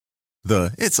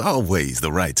The "it's always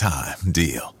the right time"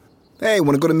 deal. Hey,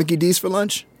 want to go to Mickey D's for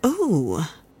lunch? Ooh,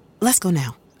 let's go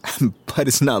now. But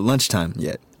it's not lunchtime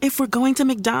yet. If we're going to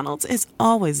McDonald's, it's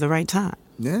always the right time.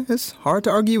 Yeah, it's hard to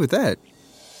argue with that.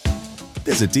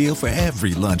 There's a deal for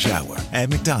every lunch hour at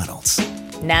McDonald's.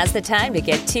 Now's the time to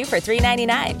get 2 for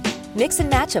 $3.99. Mix and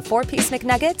match a 4-piece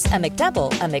McNuggets, a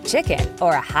McDouble, a McChicken,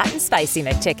 or a hot and spicy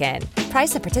McChicken.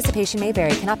 Price and participation may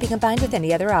vary. Cannot be combined with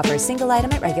any other offer. Single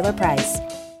item at regular price.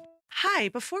 Hi,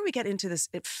 before we get into this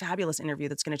fabulous interview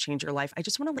that's going to change your life, I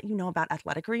just want to let you know about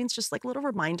Athletic Greens. Just like a little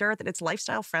reminder that it's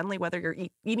lifestyle friendly, whether you're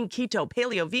eating keto,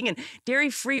 paleo, vegan,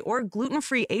 dairy-free, or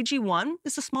gluten-free. AG1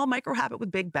 is a small micro habit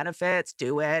with big benefits.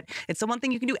 Do it. It's the one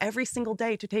thing you can do every single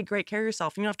day to take great care of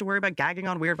yourself. You don't have to worry about gagging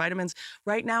on weird vitamins.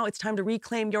 Right now, it's time to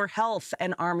reclaim your health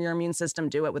and arm your immune system.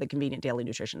 Do it with a convenient daily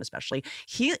nutrition, especially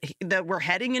that we're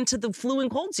heading into the flu and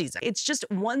cold season. It's just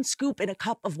one scoop in a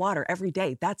cup of water every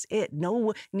day. That's it.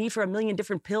 No need for a million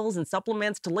different pills and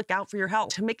supplements to look out for your health.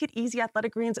 To make it easy,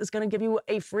 Athletic Greens is going to give you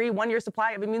a free 1-year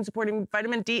supply of immune-supporting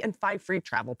vitamin D and 5 free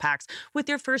travel packs. With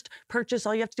your first purchase,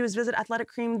 all you have to do is visit Athletic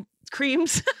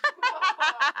Creams.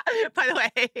 By the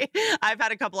way, I've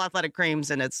had a couple Athletic Creams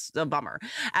and it's a bummer.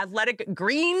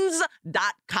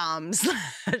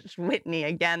 athleticgreens.com/Whitney.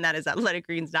 Again, that is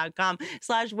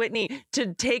athleticgreens.com/Whitney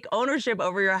to take ownership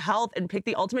over your health and pick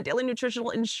the ultimate daily nutritional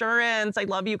insurance. I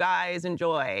love you guys.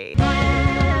 Enjoy.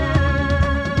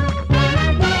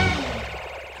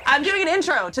 I'm doing an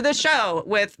intro to this show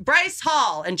with Bryce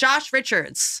Hall and Josh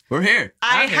Richards. We're here.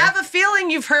 I have a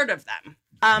feeling you've heard of them.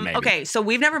 Okay, so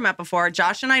we've never met before.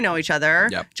 Josh and I know each other.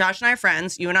 Yep. Josh and I are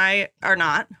friends. You and I are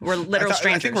not. We're literal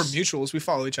strangers. I think we're mutuals. We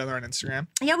follow each other on Instagram.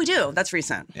 Yeah, we do. That's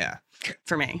recent. Yeah.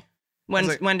 For me.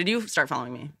 When did you start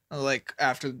following me? Like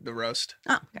after the roast.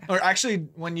 Oh, okay. Or actually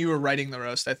when you were writing the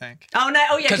roast, I think. Oh, no.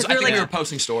 Oh, yeah. Because we were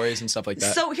posting stories and stuff like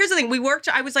that. So here's the thing.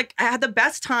 I had the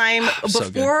best time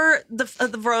before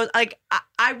the roast. Like,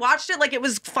 I watched it like it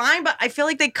was fine, but I feel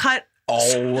like they cut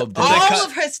all of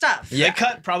his stuff. Yeah. They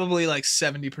cut probably like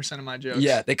 70% of my jokes.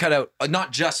 Yeah, they cut out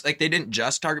not just like they didn't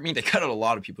just target me, they cut out a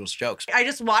lot of people's jokes. I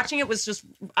just watching it was just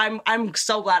I'm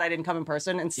so glad I didn't come in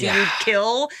person and see you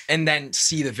kill. And then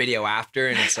see the video after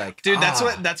and it's like dude,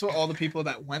 that's what all the people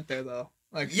that went there though.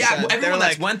 Like everyone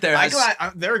that went there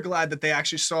they're glad that they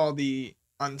actually saw the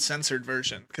uncensored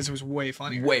version because it was way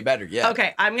funnier. Way better, yeah.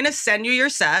 Okay, I'm gonna send you your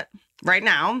set right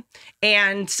now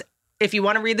and if you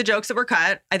want to read the jokes that were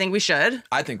cut, I think we should.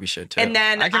 I think we should, too. And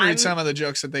then I can read some of the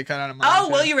jokes that they cut out of mine. Oh,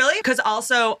 will you really? Because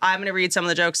also, I'm going to read some of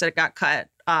the jokes that got cut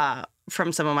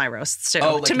from some of my roasts, too.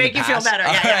 Oh, like to make you feel better.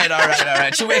 All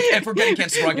right. So if we're getting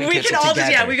canceled, we're getting canceled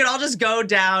together. We could all just go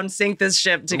down, sink this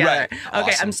ship together. Right.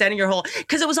 Okay, Awesome. I'm sending your whole...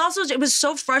 Because it was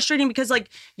so frustrating because, like,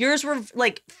 yours were,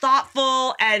 like,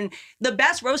 thoughtful and the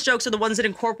best roast jokes are the ones that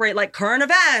incorporate, like, current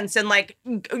events and, like,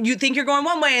 you think you're going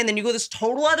one way and then you go this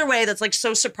total other way that's, like,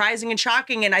 so surprising and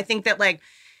shocking. And I think that, like,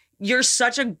 you're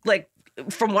such a, like...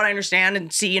 From what I understand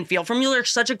and see and feel from you, you're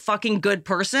such a fucking good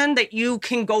person that you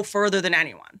can go further than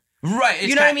anyone. Right.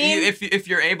 You know what I mean? If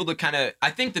you're able to kind of, I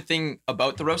think the thing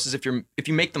about the roast is if you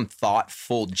make them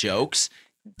thoughtful jokes,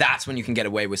 that's when you can get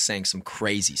away with saying some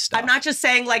crazy stuff. I'm not just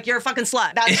saying like you're a fucking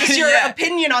slut. That's just your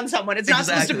opinion on someone. It's not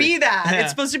supposed to be that. Yeah. It's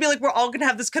supposed to be like we're all gonna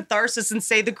have this catharsis and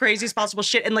say the craziest possible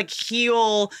shit and like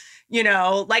heal. You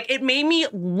know, like it made me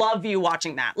love you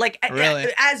watching that. Like really?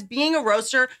 As being a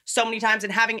roaster so many times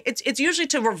and having it's usually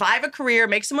to revive a career,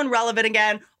 make someone relevant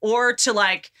again, or to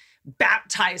like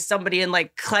baptize somebody and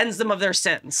like cleanse them of their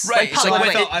sins. Right.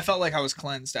 Like, I felt like I was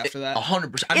cleansed after that.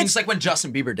 100%. I mean, it's like when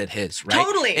Justin Bieber did his, right?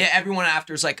 Totally. Everyone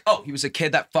after is like, oh, he was a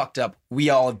kid that fucked up. We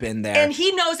all have been there. And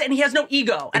he knows and he has no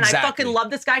ego. And I fucking love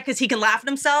this guy because he can laugh at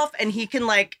himself and he can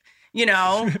like, you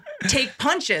know, take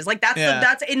punches. Like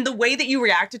that's in the way that you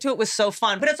reacted to it was so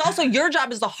fun. But it's also your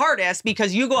job is the hardest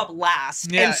because you go up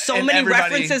last. Yeah, and so many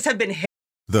references have been hit.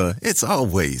 The "it's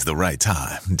always the right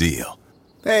time" deal.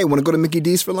 Hey, want to go to Mickey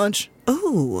D's for lunch?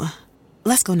 Ooh,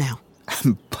 let's go now.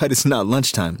 But it's not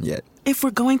lunchtime yet. If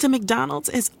we're going to McDonald's,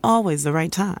 it's always the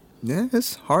right time. Yeah,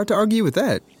 it's hard to argue with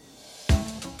that.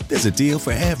 There's a deal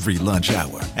for every lunch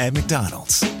hour at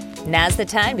McDonald's. Now's the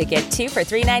time to get 2 for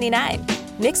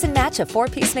 $3.99. Mix and match a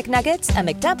 4-piece McNuggets, a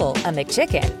McDouble, a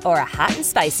McChicken, or a hot and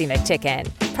spicy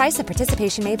McChicken. Price and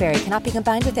participation may vary. Cannot be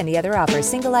combined with any other offer.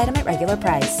 Single item at regular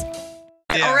price.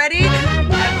 Yeah. Already?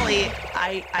 Emily,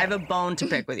 I have a bone to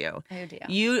pick with you. Oh, dear.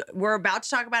 You were about to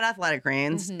talk about Athletic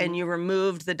Greens, and you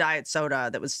removed the diet soda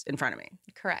that was in front of me.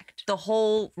 Correct. The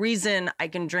whole reason I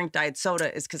can drink diet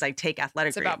soda is because I take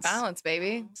Athletic It's Greens. about balance,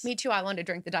 baby. Me too. I wanted to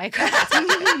drink the Diet Coke.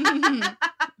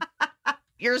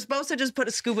 You're supposed to just put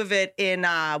a scoop of it in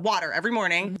water every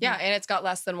morning. Yeah, and it's got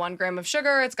less than 1 gram of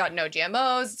sugar. It's got no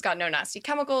GMOs. It's got no nasty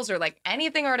chemicals or like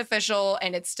anything artificial,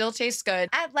 and it still tastes good.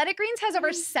 Athletic Greens has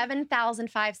over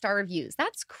 7,000 5-star reviews.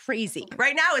 That's crazy.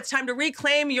 Right now, it's time to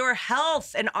reclaim your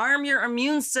health and arm your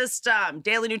immune system.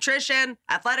 Daily nutrition,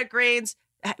 Athletic Greens.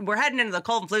 We're heading into the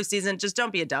cold and flu season. Just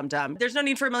don't be a dum-dum. There's no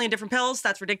need for a million different pills.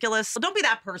 That's ridiculous. Don't be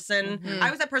that person.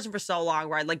 I was that person for so long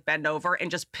where I'd like bend over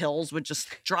and just pills would just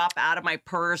drop out of my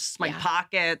purse, my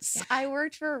pockets. I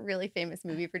worked for a really famous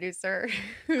movie producer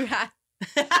who had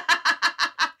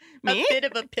Me? a bit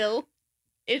of a pill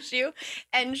issue,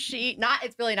 and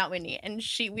it's really not Whitney, and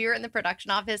we were in the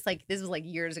production office, like this was like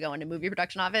years ago in a movie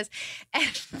production office, and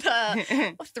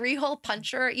the 3-hole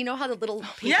puncher, you know how the little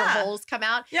paper holes come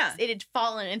out? Yeah. It had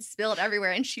fallen and spilled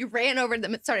everywhere, and she ran over to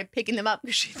them and started picking them up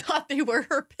because she thought they were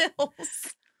her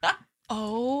pills.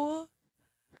 Oh.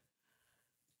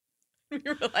 We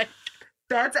were like,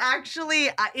 That's actually,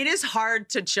 it is hard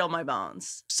to chill my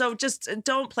bones. So just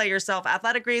don't play yourself.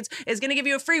 Athletic Greens is going to give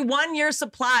you a free 1-year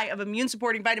supply of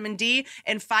immune-supporting vitamin D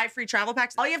and 5 free travel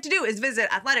packs. All you have to do is visit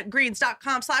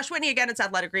athleticgreens.com/Whitney. Again, it's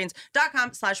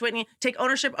athleticgreens.com/Whitney. Take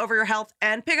ownership over your health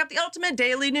and pick up the ultimate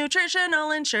daily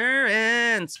nutritional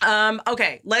insurance.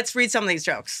 Okay, let's read some of these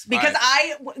jokes. Because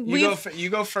You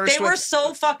go first. they were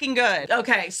so fucking good.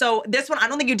 Okay, so this one, I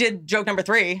don't think you did joke number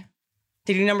 3.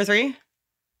 Did you do number 3?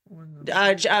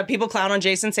 People clown on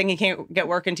Jason saying he can't get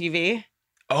work in TV.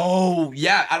 Oh,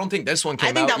 yeah. I don't think this one came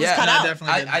out. I think that was cut out.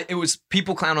 Definitely It was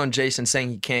people clown on Jason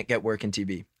saying he can't get work in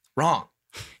TV. Wrong.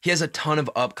 He has a ton of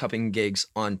upcoming gigs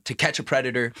on To Catch a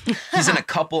Predator. He's in a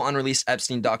couple unreleased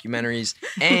Epstein documentaries.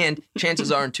 And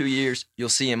chances are in 2 years, you'll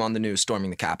see him on the news storming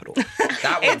the Capitol.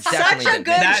 That one It's definitely such a didn't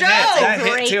good hit. joke. That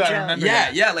hit Great too. I joke. remember.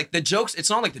 Yeah, like the jokes, it's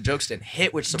not like the jokes didn't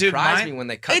hit, which Dude, surprised mine- me when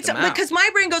they cut It's them out. because my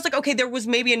brain goes like, okay, there was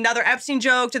maybe another Epstein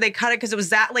joke. Did they cut it because it was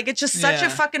that? Like, it's just such a Yeah.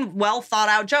 fucking well thought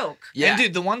out joke. Yeah. And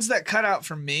dude, the ones that cut out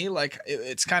for me, like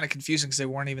it's kind of confusing because they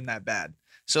weren't even that bad.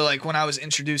 So like when I was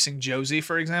introducing Josie,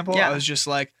 for example, Yeah. I was just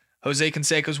like, Jose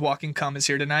Canseco's walking cum is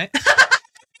here tonight.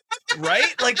 Right?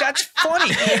 Like that's funny.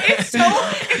 It's so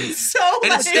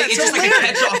And it's just like a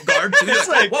catch off guard, too. It's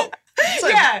Like, like- whoa.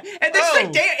 yeah, and it's oh.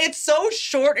 like, damn, it's so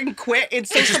short and quick. It's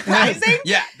so surprising.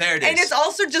 Yeah, there it is. And it's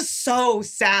also just so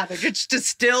savage. It's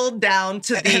distilled down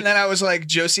to the. And then I was like,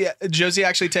 Josie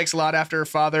actually takes a lot after her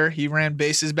father. He ran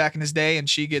bases back in his day, and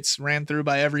she gets ran through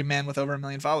by every man with over 1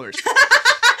 million followers.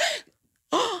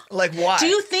 Like, why? Do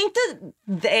you think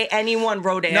that anyone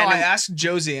wrote in? No, I asked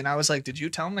Josie, and I was like, did you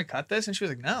tell him to cut this? And she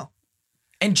was like, no.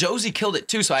 And Josie killed it,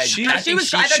 too. So I She think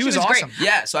was- I thought she was great. awesome.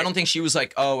 Yeah, so I don't think she was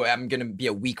like, oh, I'm going to be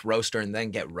a weak roaster and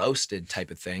then get roasted type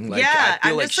of thing. Like, yeah, I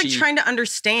feel I'm like just like she, trying to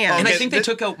understand. And I Okay, think they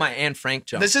took out my Anne Frank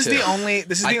joke. This is too. the only.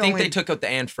 I think they took out the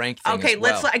Anne Frank thing. Okay, as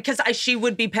well. because she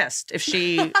would be pissed if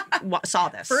she saw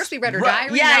this. first we read her Right.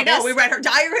 diary. Yeah, now I know. this. We read her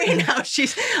diary, and now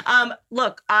she's.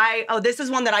 Look, this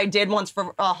is one that I did once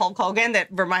for Hulk Hogan that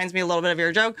reminds me a little bit of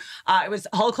your joke. It was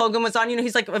Hulk Hogan was on. You know,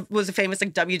 he's like was a famous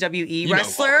like WWE You know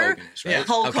wrestler. Hulk Hogan is, right?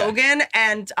 Hulk Okay. Hogan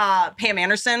and Pam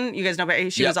Anderson. You guys know,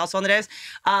 but she was also on the days.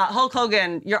 Hulk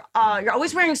Hogan, you're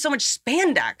always wearing so much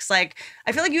spandex. Like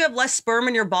I feel like you have less sperm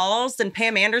in your balls than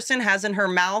Pam Anderson has in her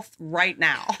mouth right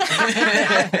now.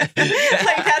 Like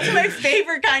that's my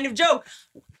favorite kind of joke.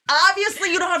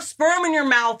 Obviously, you don't have sperm in your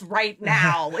mouth right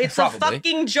now. It's a Probably.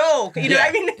 fucking joke. You know what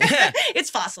I mean? It's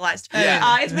fossilized.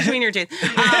 Yeah. It's between your teeth.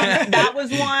 That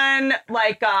was one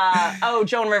like,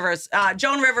 Joan Rivers.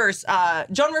 Joan Rivers'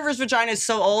 vagina is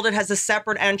so old it has a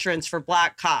separate entrance for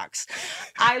black cocks.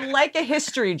 I like a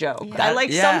history joke. I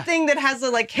like something that has a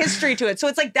like history to it. So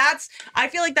it's like I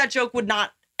feel like that joke would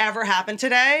not ever happen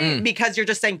today because you're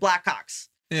just saying black cocks.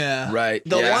 Yeah. Right.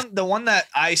 The one that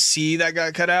I see that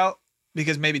got cut out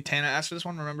because maybe Tana asked for this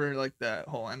one. Remember like that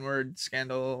whole N-word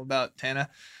scandal about Tana?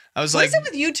 I was What like, is it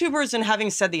with YouTubers and having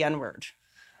said the N-word?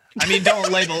 I mean, don't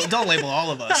label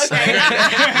all of us. Okay.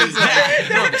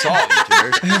 No, it's all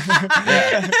YouTubers.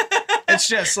 Yeah. It's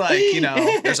just like, you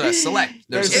know, There's a select.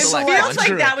 There's a It select feels bunch. like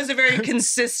True. that was a very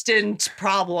consistent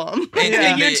problem in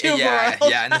Yeah. the YouTube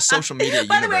world. Yeah, in the social media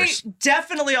By the way, universe.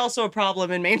 definitely also a problem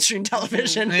in mainstream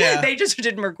television. Yeah. They just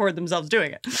didn't record themselves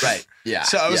doing it. Right. Yeah.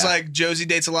 so I was yeah. like, Josie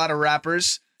dates a lot of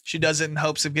rappers. She does it in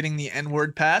hopes of getting the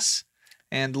N-word pass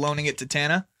and loaning it to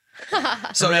Tana.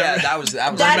 So yeah, that was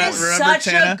That Remember- is remember such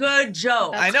Tana? a good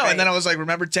joke. I know. Great. And then I was like,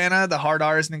 remember Tana? The hard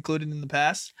R isn't included in the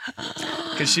pass.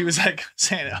 Because she was like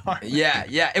saying it hard. Yeah.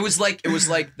 It was like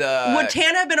the. Would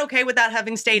Tana have been okay with that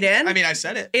having stayed in? I mean, I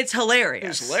said it. it's hilarious. It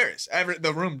was hilarious.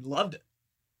 The room loved it.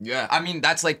 Yeah, I mean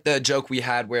that's like the joke we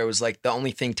had where it was like the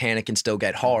only thing Tana can still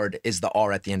get hard is the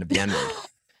R at the end of the N-word.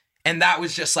 And that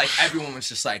was just like, everyone was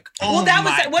just like, oh Well, that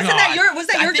my wasn't God. that your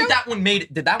I think joke? that one made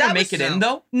it. Did that one make it in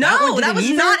though? No, that didn't was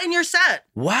either? not in your set.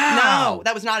 Wow. No,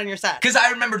 that was not in your set. Because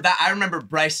I remember that. I remember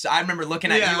Bryce. I remember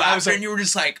looking at Yeah, you I was after, like- and you were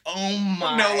just like, "Oh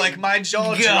my!" No, like my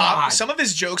jaw God. dropped. Some of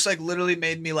his jokes like literally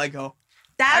made me like go.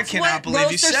 That's cannot what believe you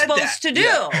roasts are said supposed that. to do.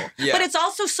 Yeah. But it's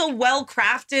also so well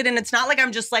crafted, and it's not like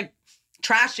I'm just like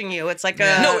trashing you. It's like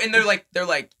a No, and they're like,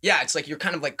 yeah, it's like you're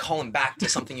kind of like calling back to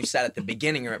something you said at the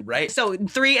beginning, right? So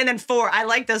 3 and then 4. I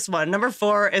like this one. Number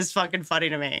 4 is fucking funny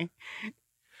to me.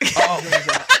 Oh,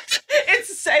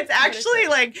 It's actually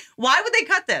like, why would they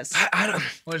cut this? I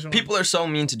don't. People are so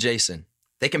mean to Jason.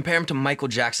 They compare him to Michael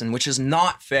Jackson, which is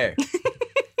not fair.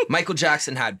 Michael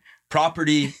Jackson had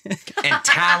property and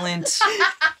talent,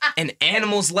 and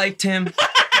animals liked him.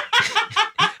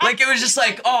 Like, it was just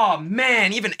like, oh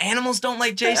man, even animals don't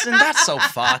like Jason. That's so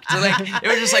fucked. Like, it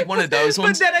was just like one of those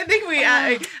ones. But then I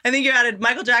think you added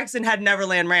Michael Jackson had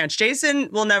Neverland Ranch. Jason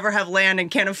will never have land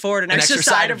and can't afford an extra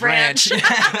side of ranch.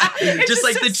 Just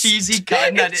like the cheesy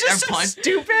cut that It's just so punch.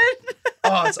 stupid.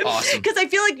 Oh, it's awesome. Because I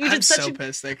feel like you I'm did such so a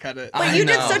pissed they cut it. But you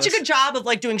did such a good job of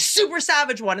like doing super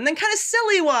savage one and then kind of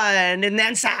silly one and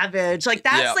then savage. Like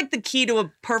that's like the key to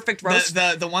a perfect roast.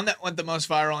 The one that went the most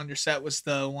viral on your set was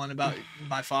the one about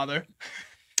my father.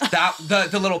 That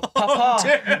the little papa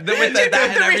with the Dude, that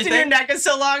and the reason everything. your neck is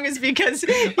so long is because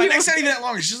My neck's not even that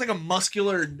long. It's just like a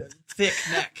muscular, thick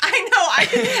neck. I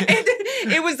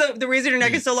know. It was the reason your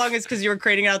neck is so long is because you were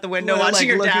craning out the window Well, watching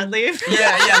like your dad looking- leave.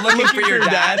 Yeah, looking for your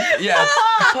dad. Yeah,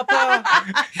 papa.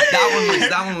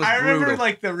 That one was I remember brutal.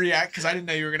 like the react because I didn't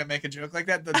know you were gonna make a joke like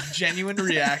that. The genuine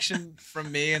reaction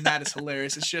from me, and that is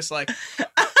hilarious. It's just like,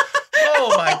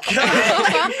 oh my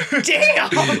god,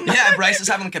 Damn. Yeah, Bryce is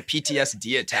having like a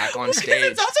PTSD attack on Because stage.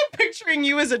 it's also picturing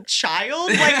you as a child.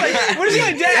 Like what is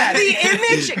my dad? the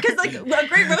image, because like a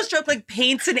great roast joke like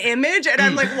paints an image, and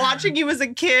I'm like watching you as a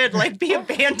kid like be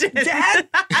abandoned. Dad,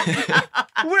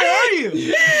 where are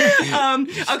you?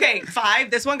 Okay,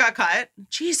 5. This one got cut.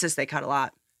 Jesus, they cut a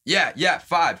lot. Yeah,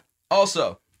 5.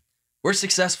 Also, we're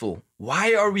successful.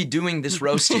 Why are we doing this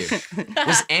roast here?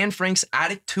 Was Anne Frank's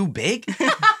attic too big?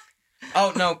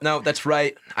 Oh, no, that's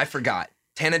right. I forgot.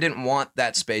 Tana didn't want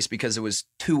that space because it was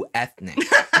too ethnic.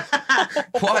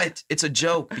 What? It's a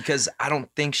joke because I don't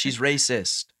think she's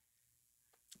racist.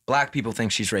 Black people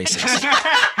think she's racist.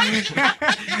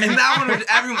 And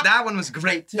that one was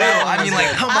great too. I mean, like,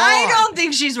 come on. I don't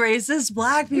think she's racist.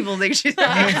 Black people think she's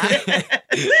racist.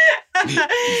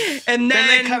 And Then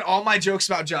then they cut all my jokes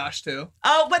about Josh too.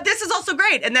 oh, but this is also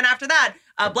great. And then after that,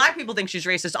 black people think she's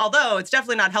racist. Although it's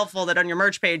definitely not helpful that on your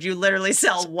merch page you literally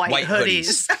sell white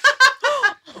hoodies.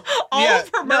 All of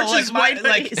her merch is white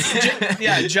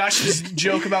hoodies. Josh's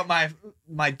joke about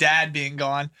my dad being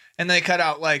gone, and they cut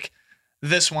out like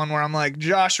this one where I'm like,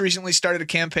 Josh recently started a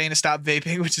campaign to stop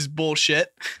vaping, which is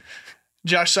bullshit.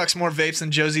 Josh sucks more vapes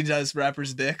than Josie does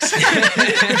rappers' dicks.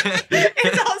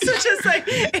 It's also just like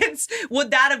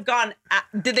would that have gone?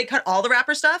 Did they cut all the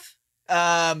rapper stuff?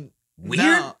 Weird.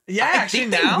 No. Yeah, I actually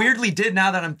think now. they weirdly did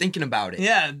now that I'm thinking about it.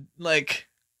 Yeah, like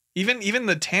even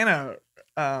the Tana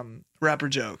rapper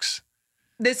jokes.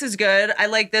 This is good. I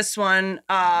like this one.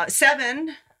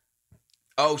 7.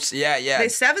 Oh, yeah.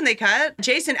 7 they cut.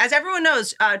 Jason, as everyone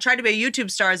knows, tried to be a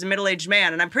YouTube star as a middle-aged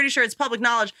man, and I'm pretty sure it's public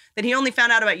knowledge that he only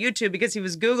found out about YouTube because he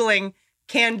was Googling,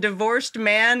 can divorced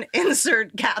man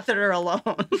insert catheter alone?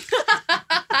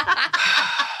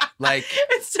 Like,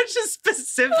 it's such a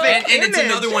specific and image. it's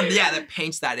another one, that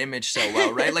paints that image so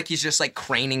well, right? Like he's just like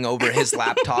craning over his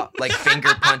laptop, like finger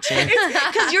punching.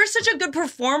 Because you're such a good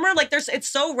performer. Like it's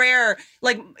so rare.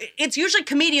 Like it's usually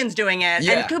comedians doing it,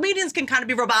 Yeah. and comedians can kind of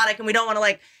be robotic, and we don't want to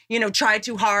like try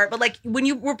too hard. But like when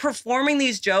you were performing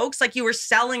these jokes, like you were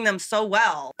selling them so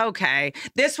well. Okay,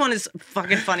 this one is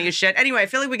fucking funny as shit. Anyway, I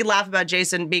feel like we could laugh about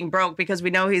Jason being broke because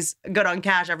we know he's good on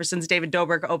cash ever since David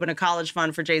Dobrik opened a college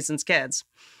fund for Jason's kids.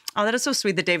 Oh, that is so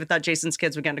sweet that David thought Jason's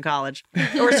kids would get into college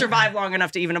or survive long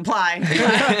enough to even apply.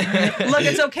 Look,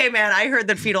 it's okay, man. I heard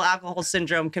that fetal alcohol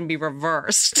syndrome can be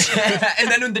reversed.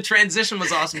 And then the transition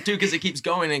was awesome too because it keeps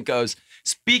going and it goes,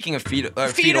 speaking of fetal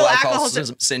Fetal alcohol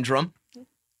alcohol syndrome,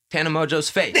 Tana Mojo's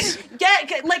face.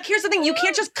 Yeah, like here's the thing: you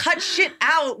can't just cut shit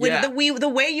out. With the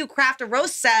way you craft a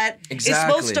roast set is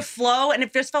supposed to flow, and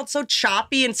it just felt so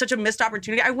choppy and such a missed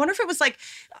opportunity. I wonder if it was like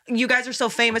you guys are so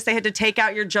famous they had to take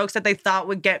out your jokes that they thought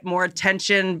would get more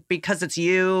attention because it's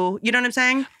you. You know what I'm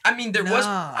saying? I mean, there was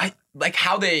like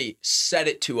how they said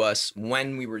it to us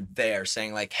when we were there,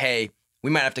 saying like, "Hey, we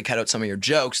might have to cut out some of your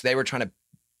jokes." They were trying to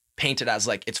paint it as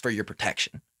like it's for your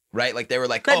protection. Right? Like they were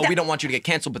like, we don't want you to get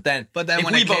canceled. But then if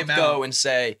when we it both came go out- and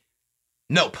say,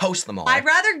 No, post them all. I'd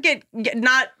rather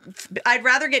I'd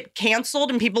rather get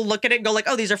canceled and people look at it and go like,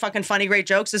 oh, these are fucking funny, great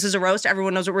jokes. This is a roast.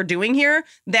 Everyone knows what we're doing here.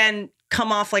 Than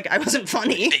come off like I wasn't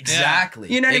funny. Exactly.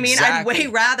 You know what I mean? I'd way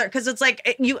rather, because it's like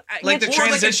Like the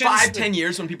transitions. Like in 5-10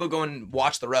 years when people go and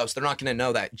watch the roast, they're not going to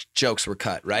know that jokes were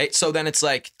cut, right? So then it's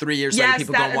like 3 years later,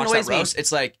 people go and watch that roast.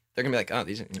 It's like, they're going to be like, oh,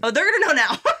 these are... Oh, they're going to know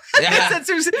now. Yeah.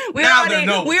 we are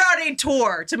on a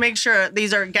tour to make sure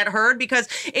these get heard, because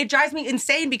it drives me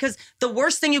insane, because the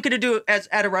worst thing you could do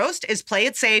at a roast is play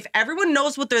it safe. Everyone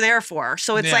knows what they're there for.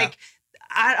 So it's like,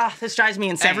 this drives me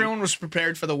insane. Everyone was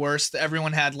prepared for the worst.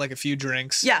 Everyone had like a few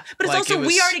drinks. Yeah, but it's also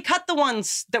we already cut the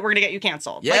ones that were gonna get you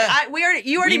canceled. Yeah, like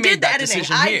you already did the editing.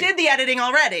 I did the editing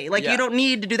already. Like you don't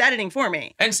need to do the editing for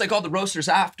me. And it's like all the roasters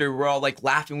after were all like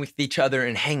laughing with each other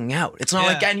and hanging out. It's not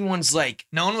like anyone's like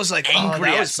no one was like angry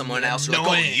at someone else. Or like,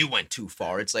 oh, you went too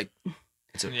far. It's like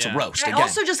it's a roast. And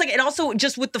also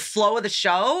just with the flow of the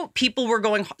show, people were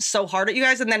going so hard at you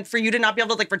guys, and then for you to not be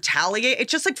able to like retaliate,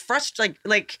 it's just like frustrating.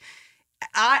 Like.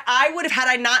 I would have, had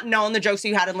I not known the jokes that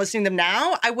you had and listening to them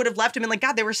now, I would have left him and like,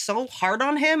 God, they were so hard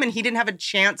on him and he didn't have a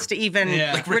chance to even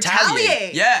like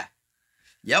retaliate. Yeah.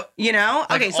 Yep. You know?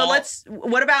 Like okay, so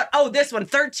what about, this one,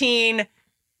 13,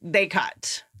 they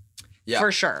cut. Yeah.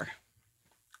 For sure.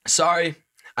 Sorry.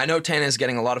 I know Tana is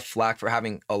getting a lot of flack for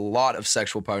having a lot of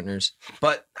sexual partners,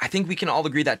 but I think we can all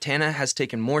agree that Tana has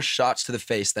taken more shots to the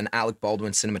face than Alec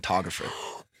Baldwin's cinematographer.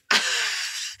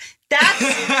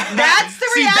 That's the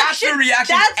reaction. That's the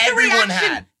reaction everyone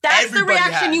had. That's the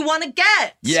reaction you want to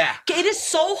get. Yeah. It is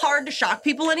so hard to shock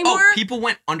people anymore. Oh, people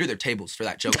went under their tables for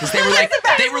that joke because they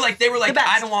were like,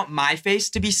 I don't want my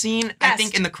face to be seen. I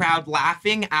think in the crowd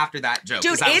laughing after that joke.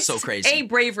 Dude, that was so crazy. A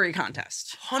bravery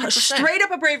contest. 100%. Straight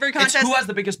up a bravery contest. It's who has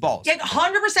the biggest balls. Yeah,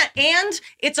 100%. And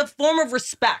it's a form of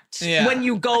respect when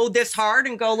you go this hard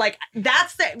and go like,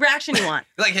 that's the reaction you want.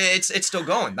 Like, it's still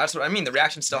going. That's what I mean. The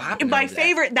reaction's still happening.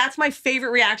 That's my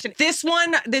favorite reaction.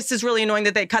 This is really annoying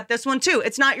that they cut this one too.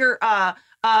 It's not your,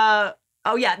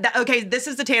 okay, this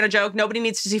is the Tana joke. Nobody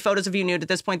needs to see photos of you nude at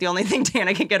this point. The only thing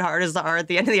Tana can get hard is the R at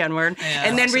the end of the N-word. Yeah,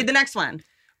 and then read the next one.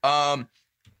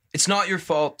 It's not your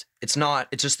fault. It's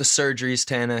just the surgeries,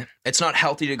 Tana. It's not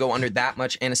healthy to go under that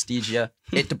much anesthesia.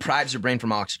 It deprives your brain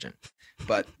from oxygen.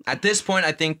 But at this point,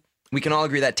 I think we can all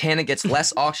agree that Tana gets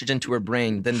less oxygen to her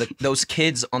brain than those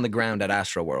kids on the ground at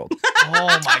Astro World. Oh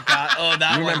my God! Oh,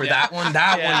 that you one. Remember that one?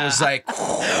 That one was like,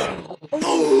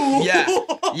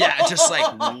 yeah, just like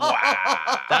wow.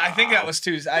 I think that was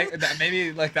too.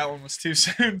 Maybe like that one was too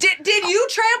soon. Did you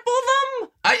trample them?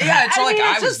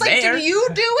 I was like, there. Did you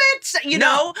do it? You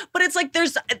know, but it's like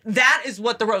that is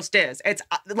what the roast is. It's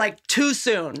like too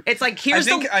soon. It's like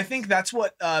I think that's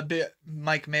what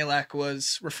Mike Malek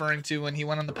was referring to when he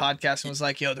went on the podcast and was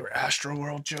like, "Yo, there were Astro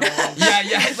World jokes."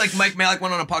 yeah. Like Mike Malek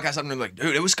went on a podcast and they're like,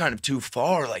 "Dude, it was kind of too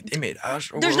far. Like they made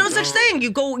Astro World." There's no such thing.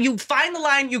 You find the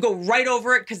line, you go right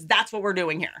over it because that's what we're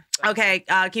doing here. Okay,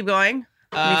 keep going.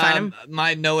 Let me find him.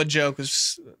 My Noah joke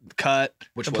was cut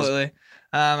completely.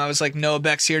 I was like, Noah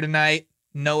Beck's here tonight.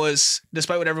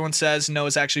 Despite what everyone says,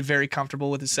 Noah's actually very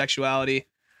comfortable with his sexuality.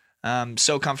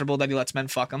 So comfortable that he lets men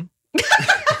fuck him.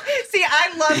 See,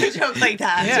 I love a joke like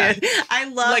that, dude. I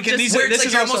love like this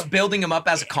is almost building him up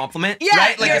as a compliment,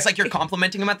 right? Like it's like you're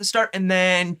complimenting him at the start, and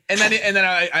then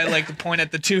I like to point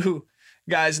at the two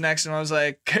guys next to him. I was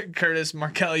like, Curtis,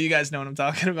 Markel, you guys know what I'm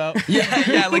talking about.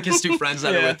 Yeah, like his two friends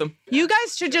that are with him. You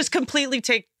guys should just completely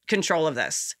take control of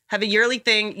this. Have a yearly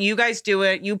thing. You guys do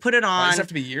it. You put it on. Why does it have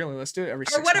to be yearly? Let's do it every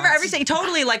 6 months. Or whatever, everything.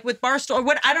 Totally, like with Barstool or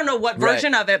what, I don't know what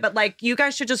version of it, but like you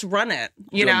guys should just run it,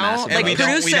 you know? Like we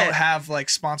produce we don't have like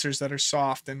sponsors that are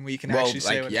soft and we can actually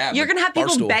say what you're going to have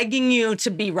people begging you to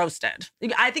be roasted.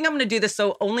 I think I'm going to do this.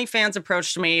 So OnlyFans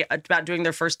approached me about doing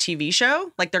their first TV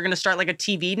show. Like they're going to start like a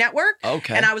TV network.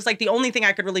 Okay. And I was like, the only thing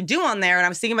I could really do on there, and I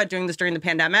was thinking about doing this during the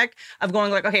pandemic, of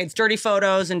going like, okay, it's dirty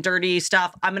photos and dirty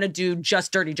stuff. I'm going to do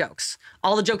just dirty jokes.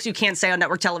 All the jokes you can't say on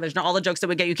network television, all the jokes that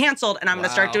would get you canceled, and I'm going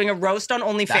to start doing a roast on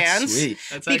OnlyFans. That's sweet.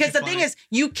 Because the thing is,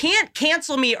 you can't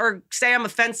cancel me or say I'm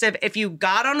offensive if you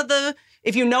got onto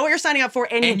if you know what you're signing up for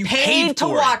and you paid to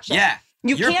watch it. Yeah.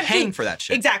 You're can't paying for that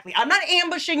shit. Exactly. I'm not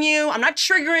ambushing you. I'm not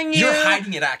triggering you. You're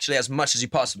hiding it actually as much as you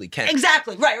possibly can.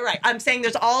 Exactly. Right. I'm saying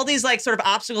there's all these like sort of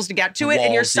obstacles to get to it,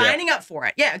 and you're signing up for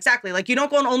it. Yeah, exactly. Like you don't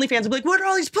go on OnlyFans and be like, what are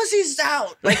all these pussies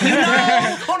out? Like, you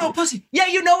know. Oh, no, pussy. Yeah,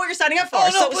 you know what you're signing up for. Oh,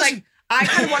 no, so it's pussy. like, I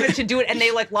kind of wanted to do it, and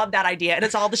they like love that idea, and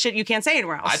it's all the shit you can't say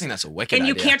anywhere else. I think that's a wicked idea. And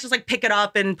you can't just like pick it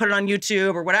up and put it on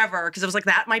YouTube or whatever, because it was like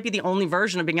that might be the only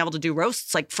version of being able to do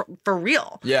roasts like for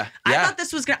real. Yeah. I thought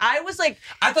this was I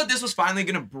thought this was finally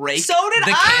gonna break so did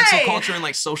the cancel culture and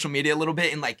like social media a little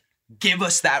bit and like give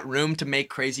us that room to make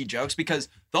crazy jokes, because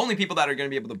the only people that are going to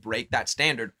be able to break that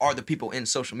standard are the people in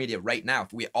social media right now.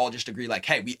 If we all just agree like,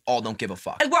 hey, we all don't give a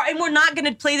fuck. And we're not going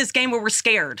to play this game where we're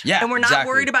scared. Yeah, and we're not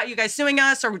exactly. worried about you guys suing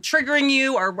us or triggering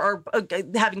you or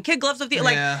having kid gloves with you.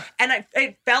 Like, and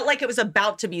it felt like it was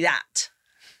about to be that.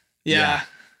 Yeah.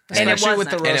 And it Especially with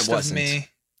the wasn't. And it roast of wasn't. me.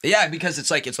 Yeah, because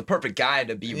it's like, it's the perfect guy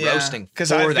to be roasting.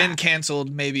 Because I've been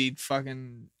canceled maybe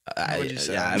fucking, what would you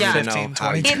say? I don't 15, know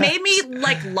 20 It made me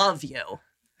like love you.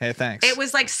 Hey, thanks. It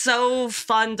was like so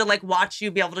fun to like watch you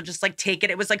be able to just like take it.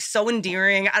 It was like so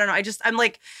endearing. I don't know.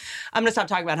 I'm gonna stop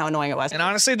talking about how annoying it was. And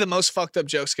honestly, the most fucked up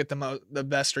jokes get the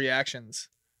best reactions.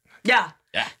 Yeah.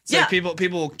 Yeah. It's like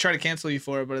people try to cancel you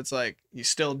for it, but it's like you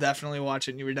still definitely watch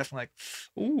it and you were definitely like,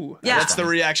 ooh, Yeah. that's the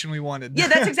reaction we wanted. Yeah,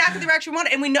 that's exactly the reaction we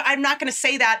wanted. And we know I'm not going to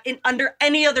say that under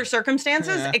any other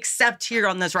circumstances except here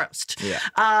on this roast.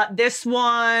 Yeah. This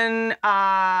one,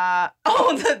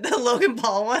 the Logan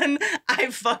Paul one, I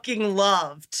fucking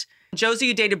loved. Josie,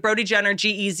 you dated Brody Jenner,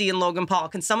 G-Eazy, and Logan Paul.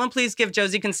 Can someone please give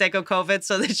Josie Canseco COVID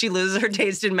so that she loses her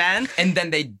taste in men? And then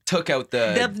they took out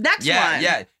the next one.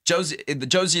 Yeah.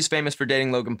 Josie is famous for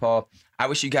dating Logan Paul. I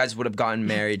wish you guys would have gotten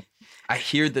married. I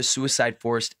hear the Suicide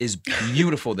Forest is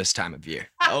beautiful this time of year.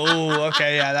 Oh,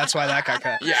 okay. Yeah, that's why that got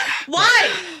cut. Yeah. Why?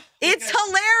 It's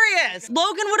hilarious.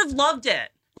 Logan would have loved it.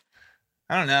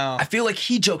 I don't know. I feel like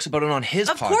he jokes about it on his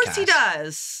podcast. Of course he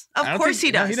does. Of course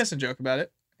he does. No, he doesn't joke about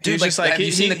it. Dude, He's like, just have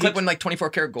you seen the clip when like 24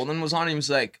 Karat Golden was on? He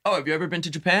was like, "Oh, have you ever been to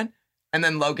Japan?" And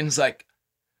then Logan's like,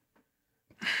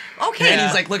 okay. And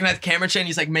he's like looking at the camera and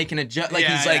he's like making a joke. Like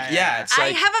he's like, it's I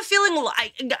like, have a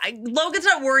feeling Logan's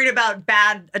not worried about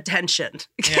bad attention.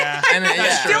 Yeah. And, I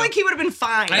feel like he would have been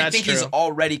fine. I think he's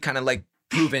already kind of like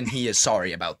proven he is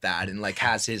sorry about that and like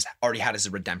already had his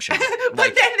redemption.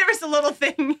 But then there was a little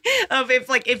thing of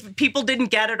if people didn't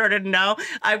get it or didn't know,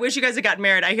 I wish you guys had gotten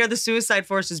married. I hear the Suicide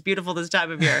Force is beautiful this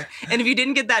time of year. And if you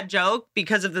didn't get that joke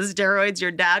because of the steroids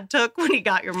your dad took when he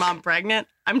got your mom pregnant,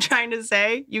 I'm trying to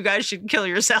say you guys should kill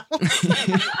yourselves.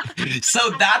 So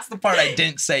that's the part I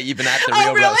didn't say even at the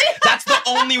real really? roast. That's the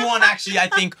only one actually I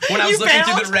think when I was You looking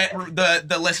failed? through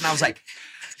the list and I was like,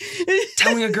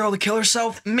 telling a girl to kill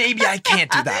herself? Maybe I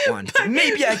can't do that one.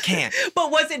 Maybe I can't.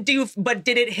 But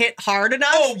did it hit hard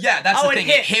enough? Oh yeah, that's the thing.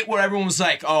 It It hit where everyone was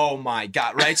like, "Oh my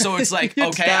god!" Right? So it's like,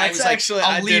 okay, That's actually-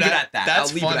 I'll leave it at that. that's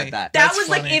I'll leave funny. it at that. That That's was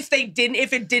funny.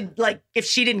 like if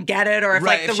she didn't get it or if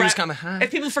Right, like the if she was re- kinda, huh? if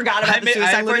people forgot about the Suicide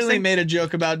I Force literally thing. made a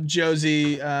joke about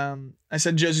Josie. I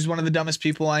said Josie's one of the dumbest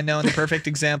people I know and the perfect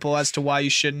example as to why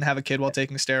you shouldn't have a kid while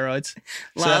taking steroids.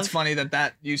 So that's funny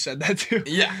that you said that too.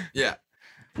 Yeah.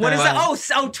 What is that? Oh,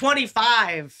 so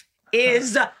 25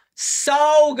 is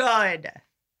so good.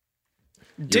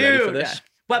 You ready for Dude. this?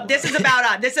 Well, this is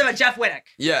about Jeff Wittick.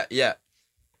 Yeah.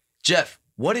 Jeff,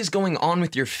 what is going on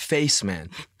with your face, man?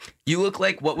 You look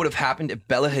like what would have happened if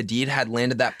Bella Hadid had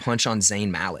landed that punch on Zayn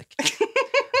Malik.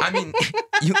 I mean,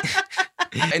 you.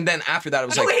 And then after that, it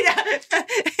was like,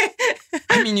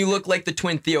 I mean, you look like the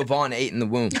twin Theo Vaughn ate in the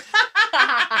womb.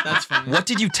 That's funny. What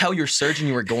did you tell your surgeon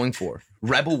you were going for?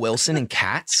 Rebel Wilson and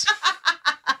Cats?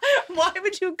 Why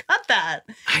would you cut that?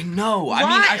 I know. Why? I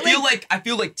mean, I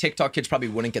feel like TikTok kids probably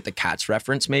wouldn't get the Cats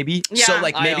reference, maybe. Yeah. So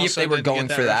like I maybe if also they were didn't going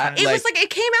get for that that, It was like it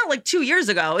came out like 2 years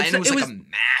ago. and it was like a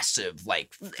massive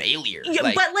like failure. Yeah,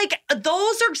 Like, but like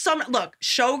those are some look.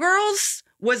 Showgirls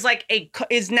was like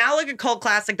is now like a cult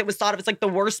classic that was thought of as like the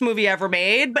worst movie ever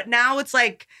made, but now it's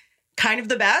like kind of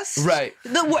the best. Right.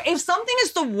 If something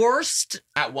is the worst,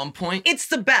 at one point, it's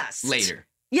the best later.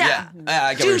 Yeah.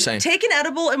 I get what you're saying. Take an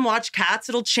edible and watch Cats.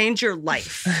 It'll change your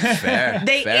life. Fair.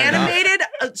 They fair enough. animated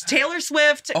Taylor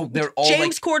Swift, Oh, they're all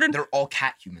James like, Corden. They're all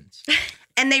cat humans.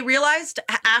 And they realized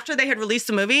after they had released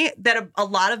the movie that a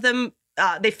lot of them,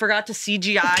 they forgot to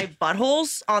CGI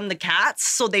buttholes on the cats.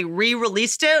 So they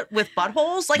re-released it with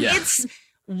buttholes. Like Yeah. it's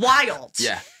wild.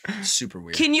 Yeah. Super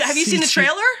weird. Have you seen the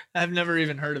trailer? I've never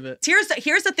even heard of it. Here's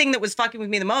the thing that was fucking with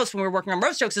me the most when we were working on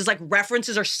roast jokes is like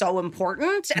references are so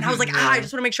important. And I was like, I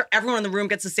just want to make sure everyone in the room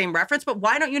gets the same reference. But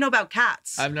why don't you know about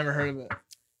Cats? I've never heard of it.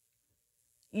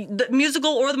 The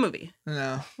musical or the movie?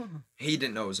 No. He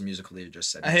didn't know it was a musical. He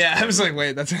just said. Yeah, I was like,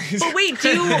 wait, that's. But wait,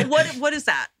 what is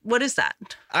that? What is that?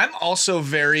 I'm also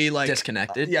very like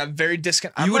disconnected. Yeah, very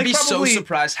disconnected. You would be so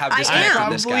surprised how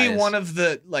disconnected this guy probably is. one of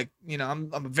the I'm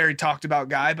a very talked about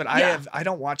guy, but I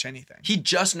don't watch anything. He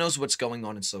just knows what's going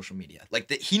on in social media. Like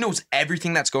he knows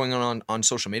everything that's going on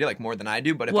social media, like more than I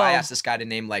do. But if I ask this guy to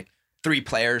name like 3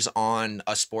 players on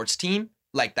a sports team,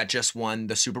 like that just won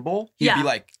the Super Bowl, he'd be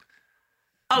like.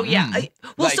 Oh yeah.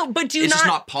 Well, like, but do you it's not, just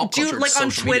not pop culture, do you, like it's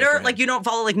on social media for Twitter? him. Like you don't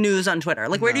follow like news on Twitter.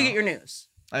 Like where do you get your news?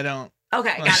 I don't.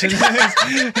 Okay, got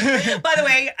it. By the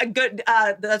way, good.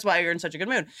 That's why you're in such a good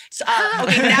mood. So,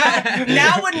 okay,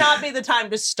 now would not be the time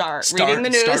to start reading the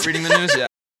news. Start reading the news, yeah.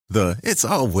 The it's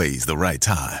always the right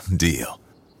time deal.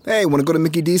 Hey, want to go to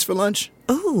Mickey D's for lunch?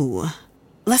 Ooh,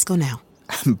 let's go now.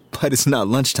 But it's not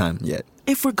lunchtime yet.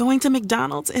 If we're going to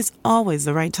McDonald's, it's always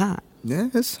the right time. Yeah,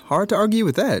 it's hard to argue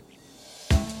with that.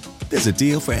 There's a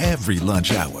deal for every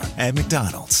lunch hour at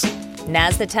McDonald's.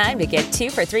 Now's the time to get 2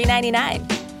 for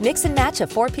 $3.99. Mix and match a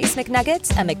 4-piece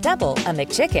McNuggets, a McDouble, a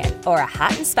McChicken, or a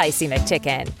hot and spicy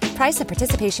McChicken. Price and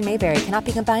participation may vary. Cannot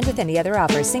be combined with any other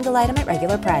offer. Single item at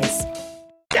regular price.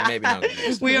 Maybe not.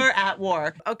 We are at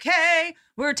war. Okay,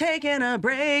 we're taking a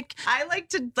break. I like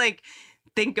to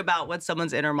think about what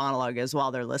someone's inner monologue is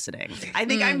while they're listening. I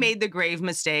think I made the grave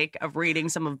mistake of reading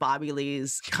some of Bobby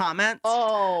Lee's comments.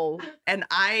 Oh. And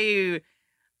I'm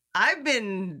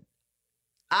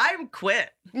quit.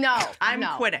 No. I'm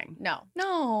no, quitting. No.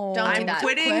 No. Don't do I'm that.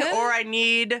 quitting Quit? or I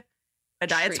need a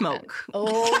diet Treatment. smoke.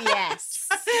 Oh, yes.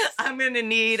 I'm going to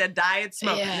need a diet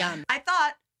smoke. Yeah. Yum. I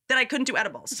thought that I couldn't do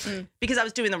edibles because I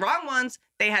was doing the wrong ones.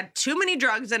 They had too many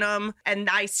drugs in them. And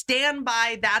I stand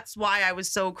by that's why I was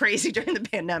so crazy during the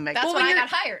pandemic. That's Well, when when I you're-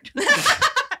 got hired.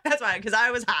 That's why, because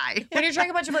I was high. When you're trying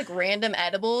a bunch of like random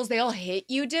edibles, they all hit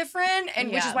you different, and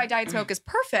which is Yeah. why diet smoke is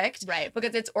perfect, Right.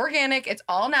 Because it's organic, it's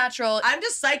all natural. I'm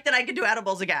just psyched that I could do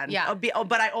edibles again. Yeah.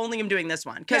 But I only am doing this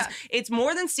one because Yeah. it's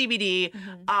more than CBD.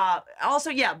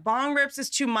 Also, yeah, bong rips is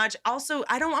too much. Also,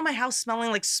 I don't want my house smelling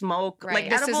like smoke. Right. Like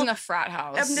This edible. isn't a frat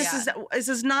house. This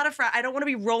is not a frat. I don't want to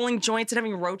be rolling joints and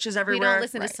having roaches We everywhere. don't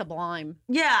listen to Sublime.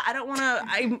 Yeah, I don't want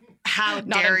to. How Not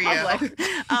dare in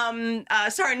you?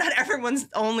 Sorry, not everyone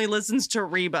only listens to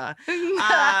Reba.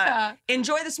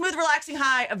 Enjoy the smooth, relaxing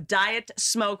high of Diet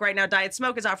Smoke right now. Diet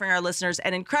Smoke is offering our listeners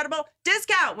an incredible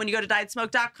discount when you go to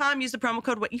dietsmoke.com. Use the promo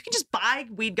code. You can just buy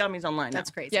weed gummies online. That's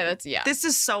now. crazy. Yeah. This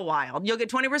is so wild. You'll get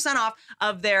 20% off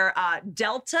of their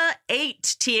Delta 8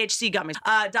 THC gummies.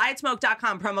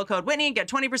 Dietsmoke.com, promo code Whitney. Get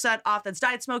 20% off. That's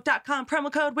dietsmoke.com,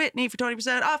 promo code Whitney for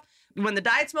 20% off. When the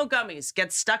Diet Smoke gummies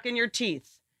get stuck in your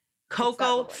teeth,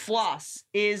 Cocoa Floss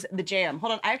is the jam.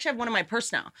 Hold on. I actually have one in my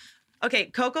purse now. Okay,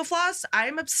 Cocoa Floss.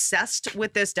 I'm obsessed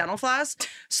with this dental floss.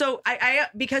 So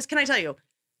because can I tell you,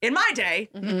 in my day,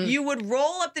 you would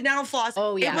roll up the dental floss.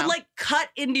 Oh, yeah. It would like cut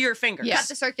into your fingers. Cut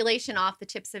the circulation off the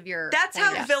tips of your That's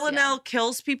how fingers. Villanelle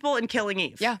kills people in Killing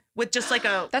Eve. Yeah. With just like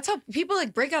a... That's how people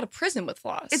like break out of prison with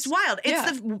floss. It's wild. It's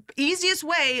Yeah. the easiest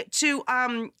way to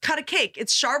cut a cake.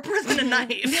 It's sharper than a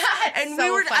knife. That's and so I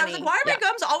was funny. like, why are my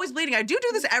gums always bleeding? I do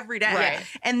this every day. Right.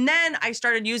 And then I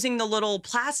started using the little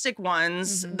plastic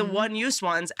ones, the one-use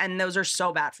ones, and those are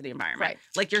so bad for the environment. Right.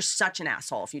 Like you're such an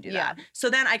asshole if you do Yeah. that.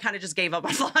 So then I kind of just gave up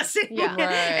on flossing. Yeah. Right.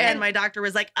 And my doctor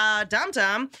was like,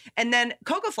 dum-dum. And then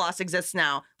Cocoa Floss exists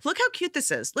now. Look how cute this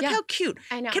is. Look Yeah. how cute.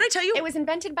 I know. Can I tell you? It was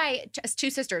invented by two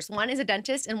sisters. One is a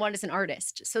dentist and one is an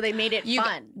artist. So they made it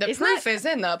fun. The Isn't proof that- is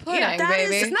in the pudding, Yeah, That is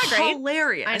baby. Isn't that great?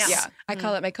 hilarious. I know. Yeah, I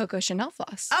call it my Coco Chanel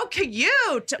floss. Oh,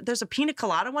 cute. There's a pina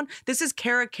colada one. This is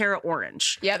Cara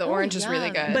Orange. Yeah, the orange is really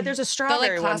yum. good. But there's a the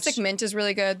strawberry like classic one. mint is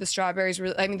really good. The strawberries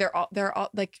really. I mean, they're all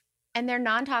like. And they're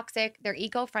non-toxic. They're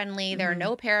eco-friendly. There are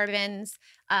no parabens.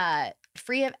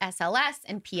 Free of SLS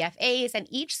and PFAs. And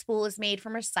each spool is made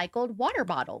from recycled water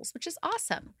bottles, which is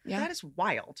awesome. Yeah. That is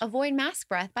wild. Avoid mask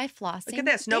breath by flossing. Look at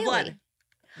this. No daily.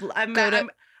 blood.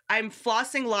 I'm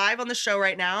flossing live on the show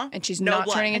right now. And she's No not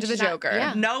blood. turning into the she's not- Joker.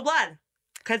 yeah. No blood.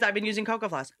 Because I've been using Cocoa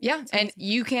Floss. Yeah, and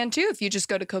you can too if you just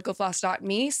go to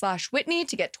cocofloss.me/Whitney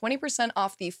to get 20%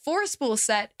 off the 4-spool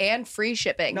set and free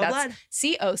shipping. No That's blood.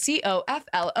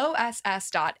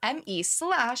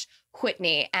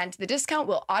 COCOFLOSS.me/Whitney. And the discount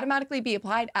will automatically be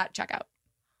applied at checkout.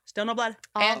 Still no blood.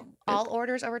 All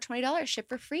orders over $20 ship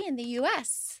for free in the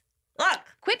U.S. Look.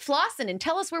 Quit flossing and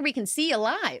tell us where we can see you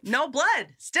live. No blood.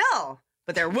 Still.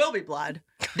 But there will be blood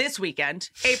this weekend.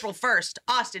 April 1st,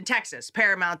 Austin, Texas,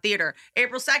 Paramount Theater.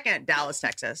 April 2nd, Dallas,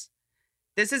 Texas.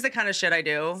 This is the kind of shit I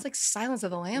do It's like Silence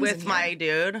of the Lambs with in my here.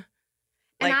 dude.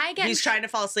 And Like, I get he's trying to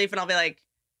fall asleep and I'll be like,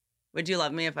 would you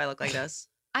love me if I look like this?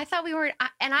 I thought we were,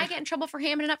 and I get in trouble for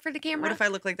hamming it up for the camera. What if I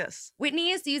look like this?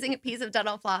 Whitney is using a piece of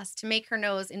dental floss to make her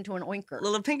nose into an oinker.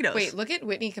 Little pink nose. Wait, look at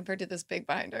Whitney compared to this big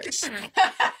binder.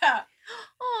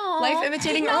 Aw, Life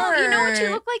imitating you know what you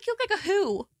art. look like? You look like a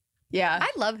Who. Yeah,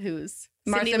 I love Who's.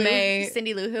 Martha Cindy Lou, May,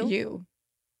 Cindy Lou Who. you.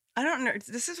 I don't know.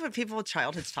 This is what people with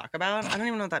childhoods talk about. I don't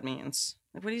even know what that means.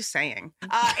 Like, what are you saying?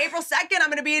 April 2nd, I'm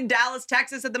going to be in Dallas,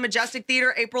 Texas at the Majestic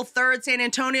Theater. April 3rd, San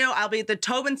Antonio, I'll be at the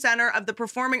Tobin Center of the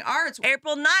Performing Arts.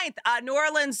 April 9th, New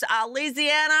Orleans,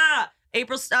 Louisiana,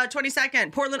 April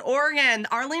 22nd, Portland, Oregon,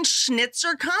 Arlene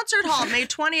Schnitzer Concert Hall. May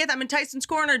 20th, I'm in Tyson's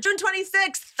Corner. June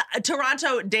 26th,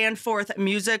 Toronto Danforth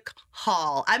Music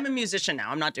Hall. I'm a musician now.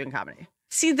 I'm not doing comedy.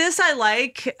 See, this I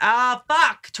like.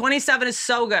 Fuck. 27 is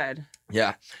so good.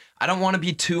 Yeah. I don't want to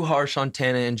be too harsh on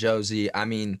Tana and Josie. I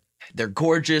mean, they're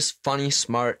gorgeous, funny,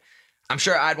 smart. I'm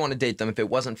sure I'd want to date them if it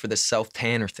wasn't for the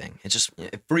self-tanner thing.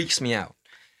 It freaks me out.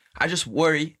 I just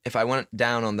worry if I went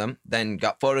down on them, then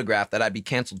got photographed, that I'd be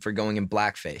canceled for going in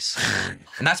blackface.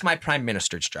 And that's my prime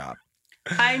minister's job.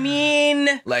 I mean,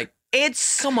 Like,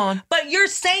 come on. But you're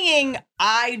saying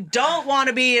I don't want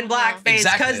to be in blackface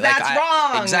because that's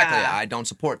wrong. Exactly. I don't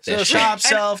support this. So shit. stop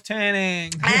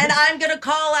self-tanning. And I'm going to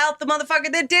call out the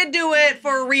motherfucker that did do it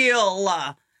for real.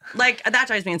 Like, that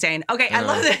drives me insane. Okay, I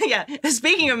love that. Yeah.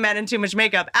 Speaking of men and too much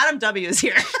makeup, Adam W. is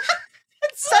here.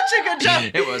 It's such a good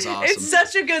joke. It was awesome. It's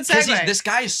such a good segue. This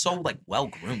guy is so like well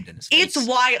groomed in his face. It's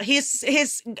wild.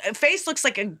 His face looks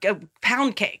like a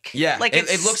pound cake. Yeah, like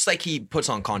it looks like he puts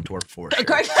on contour for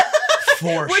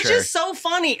sure. Which is so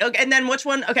funny. Okay, and then which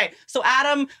one? Okay, so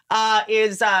Adam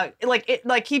is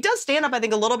like he does stand up. I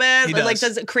think a little bit. He like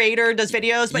does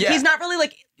videos, but he's not really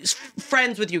like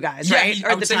friends with you guys, right?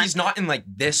 I would say he's not in like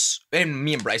this. In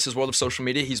me and Bryce's world of social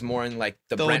media, he's more in like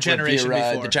the generation era,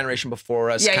 before. the generation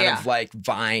before us, of like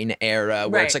Vine era,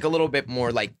 where it's like a little bit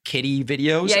more like kiddie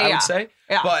videos. I would say.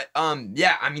 Yeah. But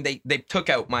I mean, they took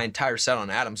out my entire set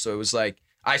on Adam, so it was like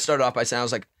I started off by saying I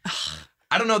was like.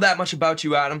 I don't know that much about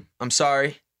you, Adam. I'm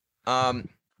sorry. No,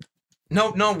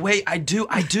 wait. I do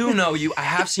know you. I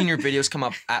have seen your videos come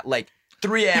up at like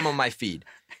 3 a.m. on my feed.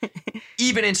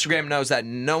 Even Instagram knows that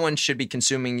no one should be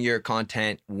consuming your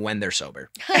content when they're sober.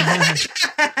 And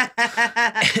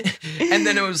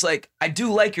then it was like, I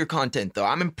do like your content, though.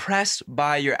 I'm impressed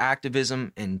by your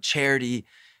activism and charity.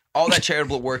 All that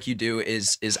charitable work you do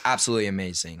is absolutely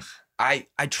amazing. I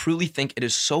truly think it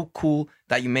is so cool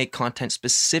that you make content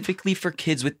specifically for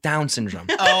kids with Down syndrome.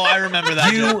 Oh, I remember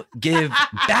that. You give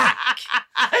back.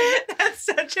 That's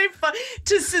such a fun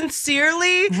to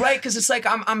sincerely, right? Because it's like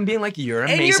I'm being like, you're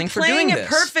amazing and you're for doing playing this it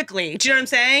perfectly. Do you know what I'm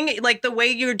saying? Like the way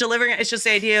you're delivering it, it's just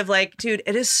the idea of like, dude,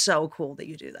 it is so cool that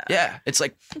you do that. Yeah, it's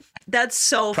like that's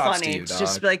so props funny. To you, It's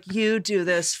just like you do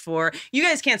this for. You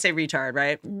guys can't say retard,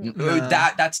 right?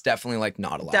 That's definitely like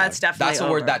not allowed. That's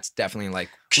a word that's definitely like.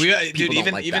 Dude,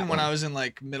 even when when I was in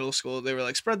like middle school, they were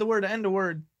like, spread the word, end a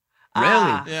word. Really?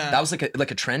 Yeah. That was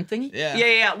like a trend thingy?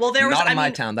 Yeah. Well, there was not in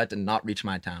my town. That did not reach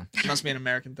my town. It must be an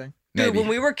American thing. Dude, Maybe. when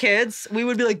we were kids, we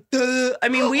would be like, duh. I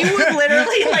mean, we would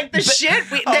literally like the shit.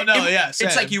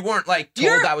 It's like you weren't like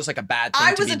told that was like a bad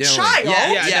thing to be doing. I was a child.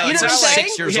 Yeah. You know what I'm saying?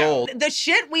 6 years old. The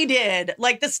shit we did,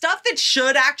 like the stuff that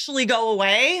should actually go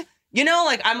away. You know,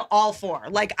 like I'm all for.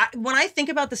 Like when I think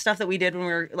about the stuff that we did when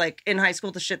we were like in high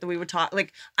school, the shit that we would talk.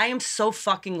 Like I am so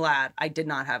fucking glad I did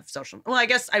not have social. Well, I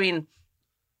guess I mean.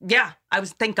 Yeah,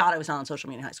 thank God I was not on social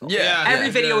media in high school. Yeah.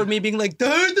 Every video with me being like,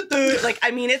 like,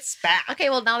 I mean, it's bad. Okay,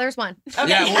 well, now there's one. Okay,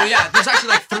 there's actually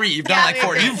like 3. You've done like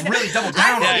 4. You've really doubled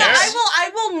down on this.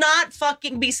 I will not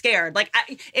fucking be scared. Like,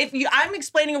 if I'm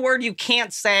explaining a word you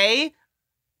can't say,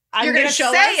 I'm going to say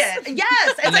it.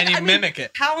 Yes. And then you mimic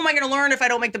it. How am I going to learn if I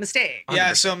don't make the mistake?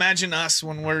 Yeah, so imagine us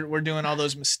when we're doing all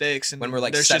those mistakes. And when we're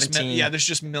like there's 17. There's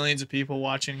just millions of people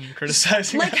watching and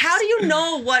criticizing Like, us. how do you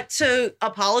know what to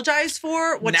apologize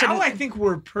for? I think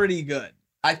we're pretty good.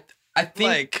 I think...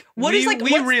 Like,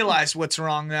 we realize what's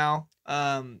wrong now.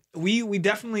 We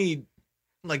definitely,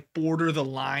 like, border the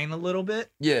line a little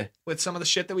bit. Yeah. With some of the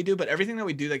shit that we do. But everything that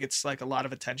we do that gets, like, a lot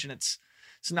of attention, it's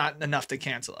not enough to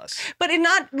cancel us. But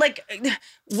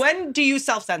when do you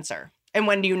self-censor and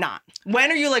when do you not?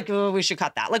 When are you like, oh, we should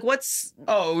cut that? Like, what's...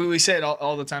 Oh, we say it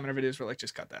all the time in our videos. We're like,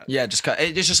 just cut that. Yeah, just cut.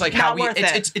 It's just like not how we... worth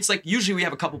it. It's like usually we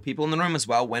have a couple people in the room as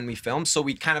well when we film, so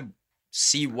we kind of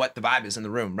see what the vibe is in the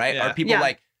room, right? Yeah. Are people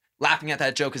like laughing at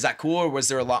that joke? Is that cool? Or was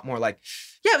there a lot more like...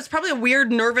 Yeah, it was probably a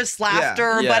weird, nervous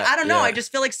laughter, but I don't know. Yeah. I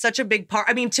just feel like such a big part.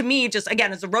 I mean, to me, just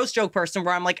again, as a roast joke person,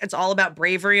 where I'm like, it's all about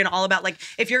bravery and all about like,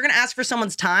 if you're going to ask for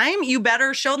someone's time, you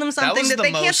better show them something that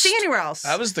they can't see anywhere else.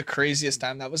 That was the craziest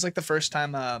time. That was like the first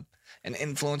time an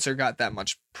influencer got that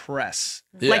much press.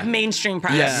 Like mainstream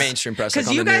press. Yeah, mainstream press. Because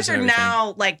like you guys are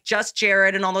now like Just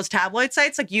Jared and all those tabloid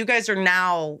sites. Like you guys are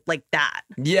now like that.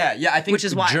 Yeah, I think which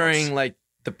is wild. During like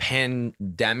the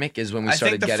pandemic is when we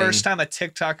started getting... I think the first time a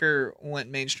TikToker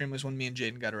went mainstream was when me and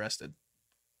Jaden got arrested.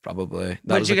 Probably.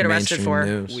 What did you get arrested for?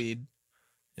 News. Weed.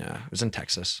 Yeah, it was in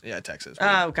Texas. Yeah, Texas.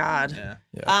 Oh God.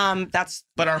 Yeah. That's.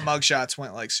 But our mugshots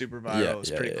went like super viral. It was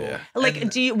pretty cool.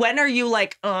 Like, when are you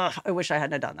like, I wish I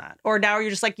hadn't done that, or now you're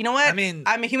just like, you know what? I mean,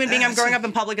 I'm a human being. I'm growing up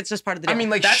in public. It's just part of the deal. I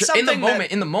mean, like that's in the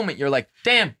something moment, you're like,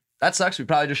 damn. That sucks. We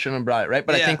probably just shouldn't have brought it, right?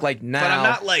 But I think like now. But I'm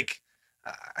not like,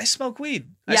 I smoke weed.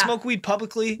 I smoke weed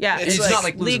publicly. Yeah. It's not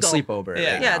like losing sleep over it.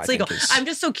 Yeah. right Yeah, now, it's I legal. think is- I'm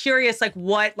just so curious, like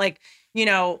what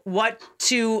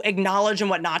to acknowledge and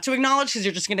what not to acknowledge, because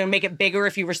you're just going to make it bigger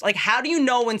if you were like, how do you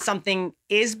know when something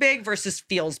is big versus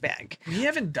feels big? We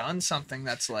haven't done something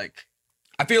that's like.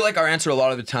 I feel like our answer a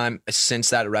lot of the time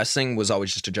since that arresting was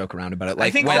always just to joke around about it. Like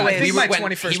I think when my when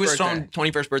 21st he was birthday.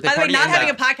 thrown 21st birthday By the way, party. not and having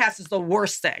that- a podcast is the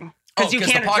worst thing. Because you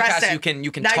can't the address podcast it. you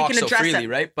can Now you talk can so address freely, it.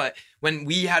 right? But when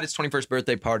we had his 21st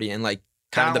birthday party and like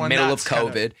kind of That the one, middle of that's kind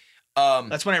of- COVID,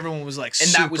 That's when everyone was like, and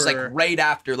super, that was like right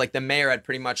after, like the mayor had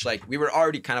pretty much like we were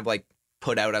already kind of like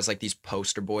put out as like these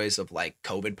poster boys of like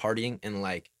COVID partying and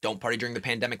like don't party during the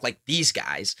pandemic, like these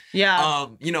guys. Yeah.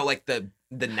 You know, like the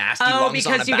nasty Oh, lungs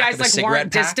on because the you back guys of a like cigarette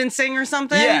weren't pack. distancing or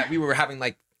something? Yeah, we were having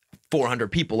like 400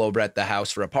 people over at the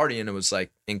house for a party, and it was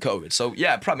like in COVID. So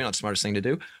yeah, probably not the smartest thing to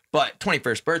do. But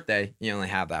 21st birthday, you only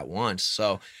have that once.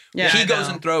 So Yeah, he I goes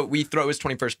know. and we throw his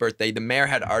 21st birthday. The mayor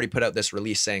had already put out this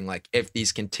release saying like, if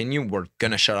these continue, we're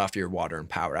gonna shut off your water and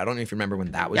power. I don't know if you remember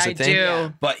when that was Yeah, a I thing.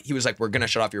 do. But he was like, we're gonna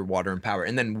shut off your water and power.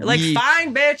 And then Like,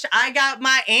 fine, bitch, I got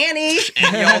my Annie.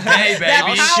 And you're okay, baby. That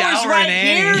power's Showering right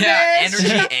Annie. here, Yeah, bitch.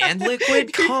 energy and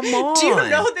liquid. Come on. Do you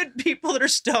know that people that are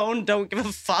stoned don't give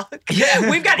a fuck? Yeah,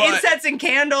 We've got but- incense and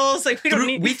candles. Like, we don't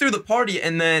need. We threw the party,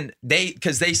 and then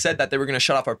because they said that they were going to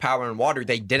shut off our power and water,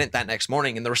 they didn't that next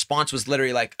morning, and the response was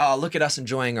literally like, "Oh, look at us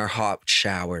enjoying our hot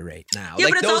shower right now." Yeah,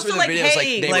 like, but it's those also were the like, videos,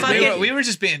 hey, they like, were we, making. were, we were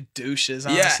just being douches,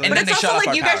 Yeah, honestly. and But then it's they also shut off like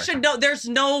our you guys power. should know there's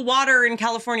no water in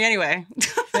California anyway.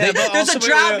 Yeah, but There's a also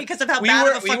drought because of how bad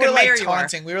of a fucking like mayor you are.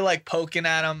 taunting. We were like poking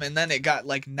at them, and then it got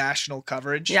like national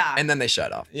coverage. Yeah. And then they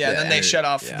shut off. Yeah, then they shut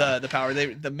off yeah. the power.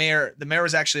 The mayor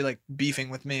was actually like beefing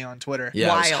with me on Twitter.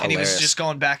 Yeah, it was Wild. And he was hilarious. just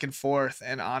going back and forth.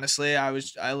 And honestly, I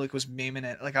was memeing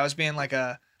it. Like I was being like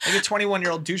a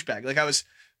 21-year-old douchebag. Like I was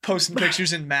posting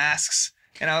pictures in masks.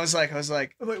 And I was like, wait,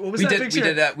 what was that picture?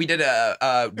 We did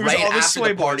a was right all the after Sway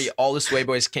the party. Boys. All the Sway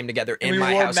Boys came together And in we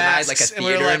my wore house, and I had like a masks, and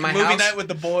we were theater like, in my movie house. night with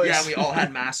the boys. Yeah, we all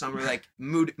had masks on. We're like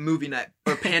movie night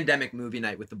or pandemic movie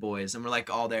night with the boys, and we're like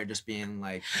all there just being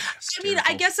like. I mean,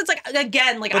 I hysterical. guess it's like,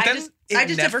 again, like But I then just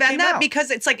it never came defend that out.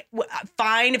 because it's like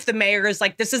fine if the mayor is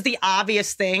like, this is the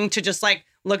obvious thing to just like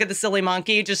look at the silly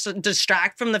monkey, just to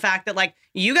distract from the fact that like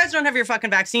you guys don't have your fucking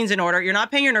vaccines in order. You're not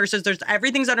paying your nurses.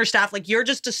 Everything's understaffed. Like you're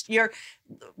you're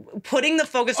putting the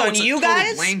focus on it's a you total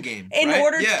guys blame game, in right?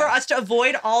 order Yeah. for us to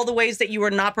avoid all the ways that you were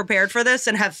not prepared for this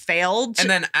and have failed. And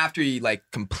then after he like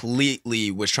completely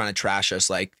was trying to trash us,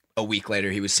 like a week later,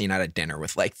 he was seen at a dinner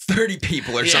with like 30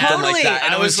 people or Yeah. something Totally. like that.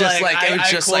 And I it was just like, it was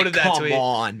I just like, quoted that come tweet.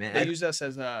 on, They man. used us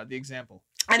as the example.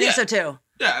 I think Yeah. so too.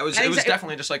 Yeah, it was I think so.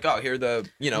 definitely just like, oh, here are the,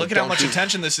 Look at how don't much do-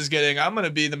 attention this is getting. I'm gonna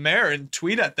be the mayor and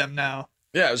tweet at them now.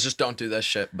 Yeah, it was just don't do this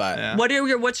shit. But Yeah. What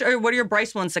are your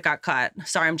Bryce ones that got cut?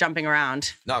 Sorry, I'm jumping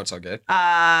around. no, it's all good.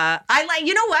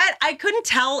 You know what? I couldn't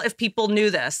tell if people knew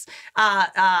this.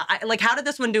 How did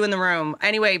this one do in the room?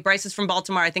 Anyway, Bryce is from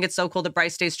Baltimore. I think it's so cool that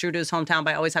Bryce stays true to his hometown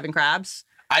by always having crabs.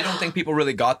 I don't think people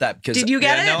really got that because Did you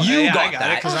get Yeah, it? no, you yeah, I got got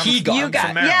that. it 'cause I'm He got You it. got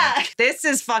from Maryland. yeah. This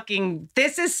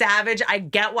is savage. I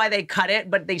get why they cut it,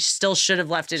 but they still should have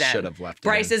left it in. Should have left it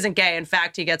Bryce in. isn't gay. In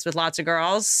fact, he gets with lots of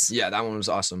girls. Yeah, that one was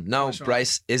awesome. No, Which one?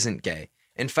 Bryce isn't gay.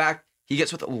 In fact, he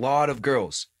gets with a lot of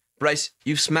girls. Bryce,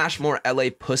 you've smashed more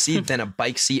LA pussy than a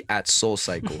bike seat at Soul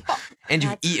Cycle. And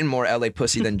you've eaten more LA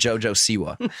pussy than JoJo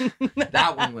Siwa.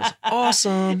 That one was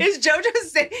awesome. Is JoJo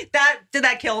say that? Did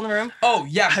that kill in the room? Oh,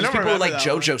 yeah, I because don't people were remember like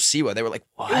that one. JoJo Siwa. They were like,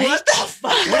 what? What the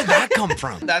fuck? Where did that come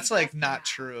from? That's like not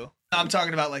true. I'm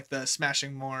talking about like the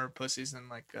smashing more pussies than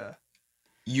like.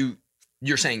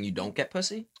 You're saying you don't get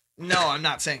pussy? No, I'm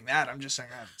not saying that. I'm just saying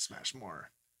I haven't smashed more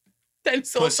Then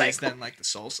Soul pussies Cycle. than like the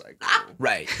Soul Cycle.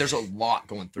 Right. There's a lot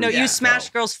going through. No, that, you smash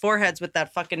bro. girls' foreheads with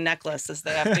that fucking necklace as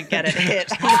they have to get it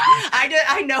hit.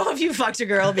 I know if you fucked a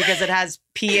girl because it has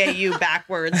PAU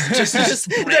backwards, just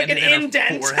like branded an in her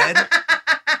indent. forehead.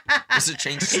 Does it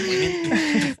change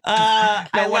swinging?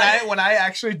 No, when I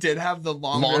actually did have the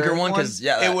longer one, 'cause,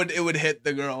 yeah, that- it would hit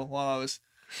the girl while I was.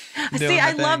 See, doing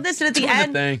I my love thing. this, and at the Doing the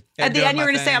end, thing. Yeah, at the doing end, you're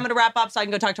my going to say, thing. "I'm going to wrap up so I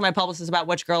can go talk to my publicist about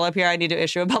which girl up here I need to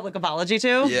issue a public apology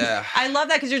to." Yeah. I love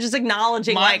that because you're just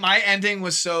acknowledging, My ending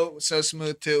was so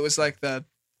smooth too. It was like all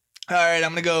right, I'm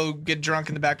gonna go get drunk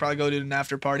in the back, probably go to an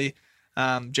after party.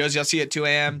 Josie, I'll see you at 2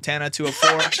 a.m. Tana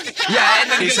 2:04. Yeah,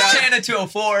 and then Peace it out. was Tana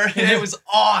 204, and it was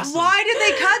awesome. why did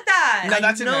they cut that? No,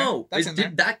 that's in there. No, That's in there.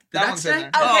 Did that That one's in stay?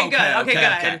 there. Okay, good.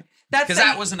 Okay, good. That's because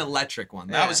that was an electric one.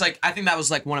 That Yeah. was like, I think that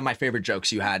was like one of my favorite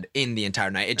jokes you had in the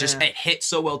entire night. It just it hit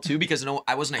so well too because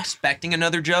I wasn't expecting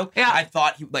another joke. Yeah. I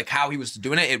thought how he was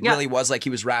doing it. It Yeah. really was like he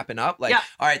was wrapping up. Like, Yeah.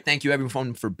 all right, thank you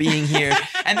everyone for being here.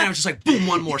 And then it was just like, boom,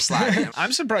 one more slide.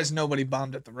 I'm surprised nobody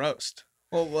bombed at the roast.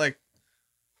 Well, like,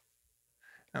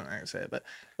 I'm not gonna say it, but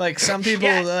like some people,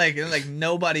 Yeah. like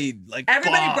nobody, like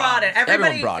Everybody bombed. brought it.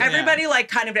 Everyone brought it, Everybody like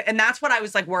kind of, and that's what I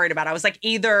was like worried about. I was like,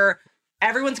 either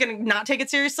everyone's gonna not take it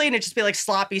seriously and it just be like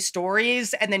sloppy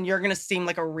stories, and then you're gonna seem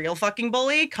like a real fucking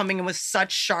bully coming in with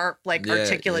such sharp, like Yeah,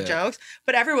 articulate yeah. jokes.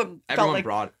 But everyone felt like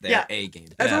brought their yeah. A game.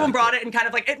 everyone brought it and kind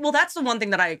of like well, that's the one thing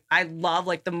that I love.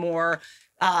 Like the more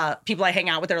people I hang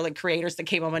out with that are like creators that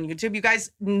came up on YouTube, you guys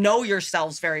know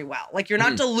yourselves very well. Like you're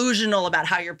not delusional about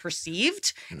how you're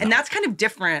perceived, and that's kind of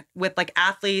different with like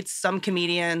athletes, some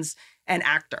comedians, and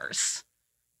actors.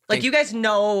 Like you guys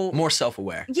know More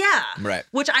self-aware. yeah. Right.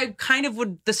 Which I kind of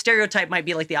would, the stereotype might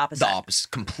be like the opposite. The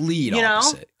opposite. Complete You know?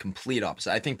 opposite. Complete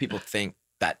opposite. I think people think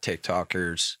that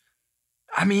TikTokers,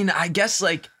 I mean, I guess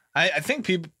like, I think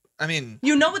people. I mean,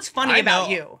 You know what's funny I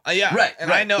about know- you. Yeah, right. and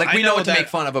right. I know, like I we know what to that make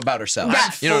fun of about ourselves.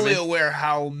 Yes. I'm You know what I fully mean? aware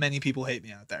how many people hate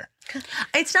me out there.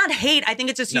 It's not hate. I think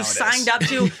it's just you No, it signed is. up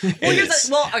to. Well, It here's is.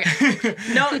 the, well, okay.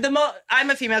 No, I'm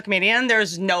a female comedian.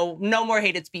 There's no more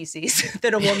hated species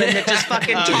than a woman that just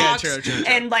fucking Okay, talks true.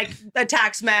 and like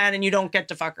attacks men, and you don't get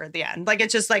to fuck her at the end. Like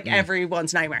it's just like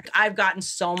everyone's nightmare. I've gotten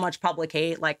so much public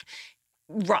hate, like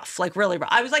rough, like really rough.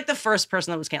 I was like the first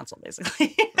person that was canceled,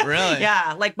 basically. Really?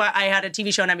 Yeah. Like, but I had a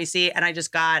TV show on NBC, and I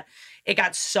just got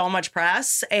so much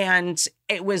press, and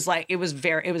it was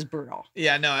brutal.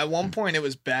 Yeah, no. At one point, it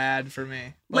was bad for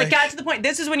me. Like got to the point.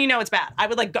 This is when you know it's bad. I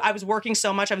was working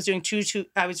so much. I was doing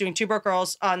Two Broke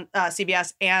Girls on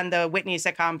CBS and the Whitney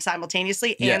sitcom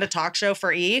simultaneously, and a talk show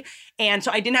for E. And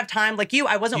so I didn't have time. Like you,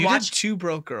 I wasn't you did watching. Two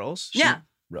Broke Girls. Yeah,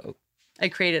 Wrote. I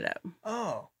created it.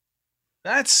 Oh,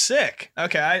 that's sick.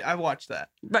 Okay, I watched that.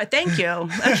 But thank you.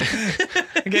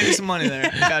 I gave you some money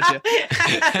there. Gotcha.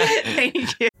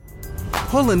 Thank you.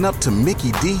 Pulling up to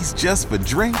Mickey D's just for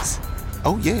drinks?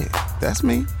 Oh yeah, that's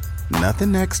me.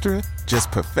 Nothing extra,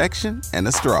 just perfection and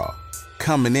a straw.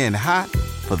 Coming in hot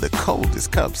for the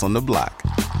coldest cups on the block.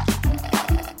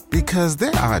 Because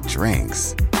there are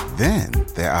drinks. Then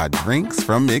there are drinks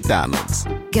from McDonald's.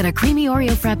 Get a creamy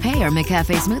Oreo frappe or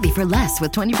McCafe smoothie for less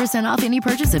with 20% off any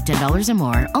purchase of $10 or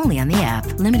more. Only on the app.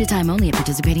 Limited time only at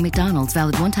participating McDonald's.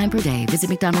 Valid one time per day. Visit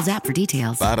McDonald's app for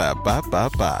details.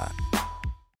 Ba-da-ba-ba-ba.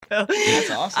 That's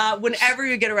awesome. Whenever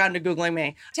you get around to Googling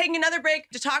me. Taking another break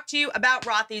to talk to you about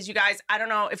Rothy's, you guys. I don't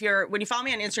know if when you follow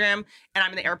me on Instagram and I'm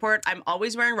in the airport, I'm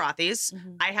always wearing Rothy's.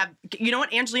 I have, you know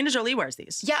what? Angelina Jolie wears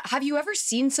these. Yeah. Have you ever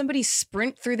seen somebody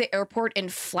sprint through the airport in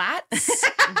flats?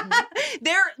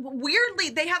 They're weirdly,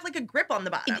 they have like a grip on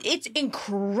the bottom. It's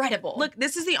incredible. Look,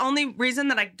 this is the only reason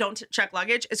that I don't check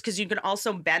luggage is because you can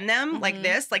also bend them like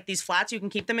this, like these flats. You can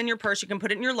keep them in your purse. You can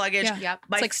put it in your luggage. Yeah. Yep.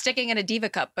 My It's like sticking in a Diva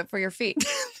cup, but for your feet.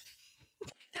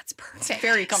 That's perfect. It's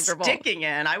very comfortable. Sticking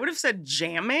in. I would have said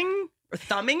jamming or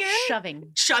thumbing in.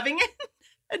 Shoving in.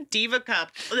 A Diva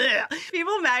cup. Ugh.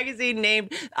 People magazine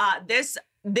named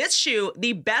this shoe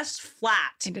the best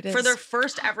flat for their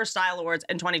first ever style awards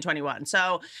in 2021.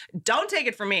 So don't take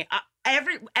it from me.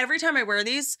 Every time I wear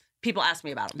these, people ask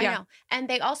me about them. I know. And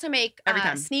they also make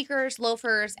sneakers,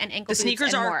 loafers, and ankle boots. The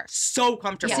sneakers and are more. so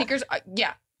comfortable. Yeah. Sneakers,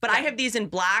 yeah. But I have these in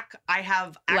black. I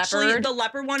have actually Leopard. the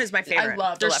leopard one is my favorite. I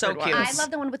love They're the so leopard cute. ones. I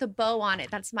love the one with a bow on it.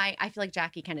 I feel like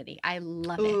Jackie Kennedy. I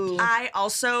love it. I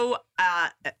also,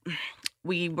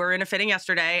 we were in a fitting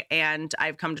yesterday, and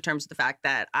I've come to terms with the fact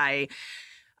that I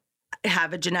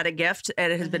have a genetic gift,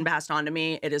 and it has been passed on to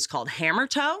me. It is called hammer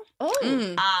toe. Oh.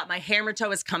 My hammer toe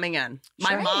is coming in. My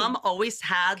Sure. mom always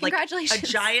had like a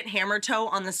Congratulations. giant hammer toe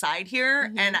on the side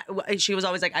here. And she was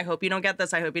always like, I hope you don't get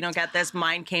this. I hope you don't get this.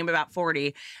 Mine came about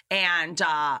 40. And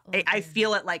I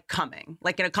feel it like coming,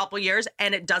 like in a couple years,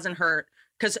 and it doesn't hurt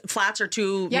because flats are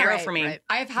too narrow for me. Right.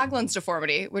 I have Haglund's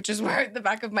deformity, which is where the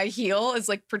back of my heel is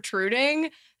like protruding.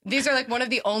 These are like one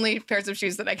of the only pairs of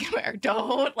shoes that I can wear.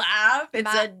 Don't laugh.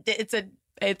 It's a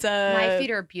My feet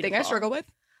are beautiful. thing I struggle with.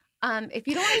 If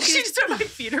you don't want to She said my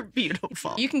feet are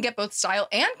beautiful. You can get both style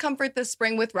and comfort this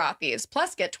spring with Rothy's.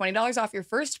 Plus, get $20 off your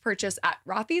first purchase at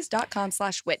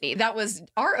rothys.com/Whitney. That was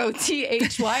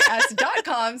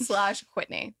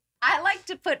ROTHYS.com/Whitney. I like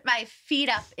to put my feet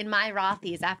up in my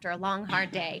Rothy's after a long,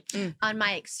 hard day on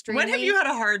my extremely. When have you had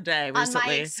a hard day recently? On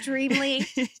my extremely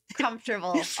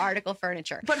comfortable article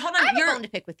furniture. But hold on, I have you're a bone to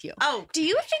pick with you. Oh, do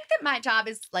you think that my job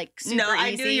is like super no, I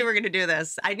easy? knew you were going to do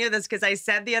this. I knew this because I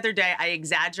said the other day I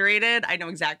exaggerated. I know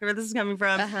exactly where this is coming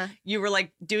from. You were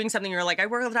like doing something. You were like, I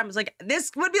work all the time. I was like,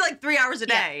 this would be like 3 hours a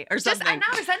day or something. I'm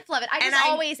not resentful of it. I just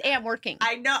always am working.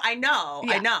 I know.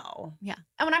 Yeah.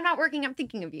 And when I'm not working, I'm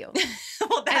thinking of you.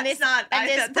 Well, that's not. And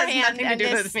that has nothing to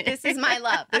do with me. This is my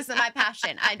love. This is my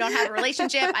passion. I don't have a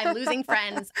relationship. I'm losing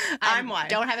friends. I'm why.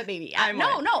 Don't have a baby.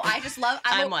 No. I just love.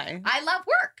 why. I love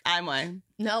work. I'm why.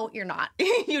 No, you're not.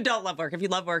 You don't love work. If you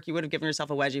love work, you would have given yourself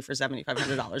a wedgie for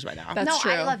 $7,500 by now. That's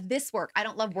true. I love this work. I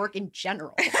don't love work in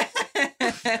general.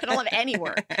 I don't love any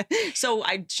work. So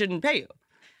I shouldn't pay you.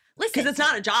 Listen, because it's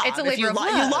not a job. It's a labor you of love.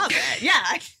 You love it.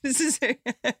 Yeah. This is.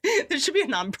 There should be a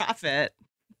nonprofit.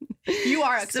 You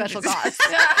are a special cause.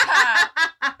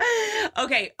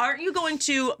 Okay, aren't you going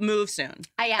to move soon?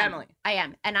 I am. Emily. I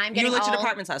am. And I'm You getting looked at all-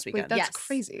 apartments last weekend. That's Yes.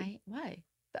 crazy. Why?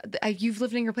 You've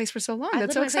lived in your place for so long. I've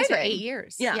That's lived so in my place for exciting. 8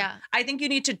 years. Yeah. I think you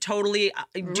need to totally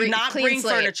do not clean bring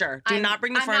slate. furniture. Do not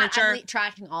bring the I'm furniture. I'm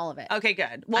trashing all of it. Okay,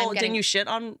 good. Well, I'm getting- didn't you shit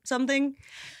on something?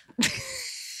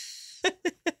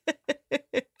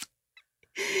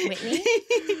 Whitney?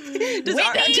 Does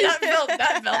Whitney?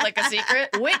 That felt like a secret.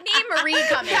 Whitney Marie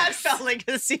Cummings. That felt like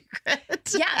a secret.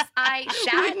 Yes, I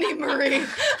shat. Whitney Marie.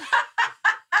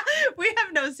 We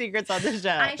have no secrets on this show.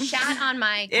 I shat on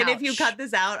my couch. And if you cut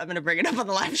this out, I'm going to bring it up on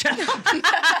the live channel. So you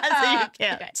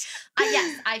can't. Okay.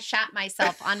 Yes, I shat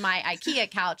myself on my IKEA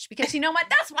couch because you know what?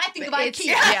 That's what I think about IKEA.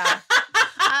 Yeah.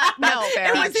 No, fair,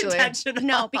 It was actually. intentional.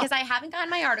 no, because I haven't gotten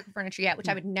my article furniture yet, which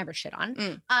I would never shit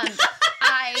on.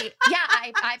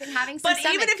 I've been having some But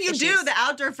even stomach if you do issues. the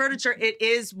outdoor furniture, it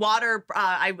is water.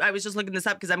 I was just looking this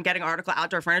up because I'm getting article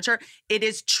outdoor furniture. It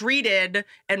is treated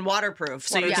and waterproof,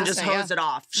 so you can just hose it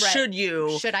off. Right.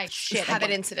 Should I shit Have an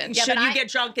again? incident. Yeah, should but you I- get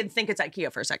drunk and think it's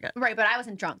IKEA for a second? Right, but I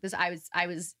wasn't drunk. I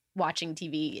was watching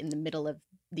TV in the middle of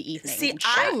the evening. See, and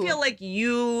I shit. feel like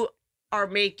you are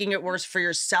making it worse for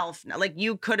yourself now. Like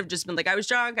you could have just been like, I was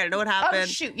drunk. I don't know what happened. Oh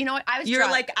shoot! You know what? I was. You're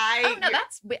drunk. like Oh no,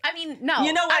 that's. I mean, no.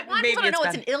 You know what? I want Maybe people to it's know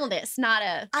it's been- an illness, not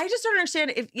a. I just don't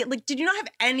understand if like, did you not have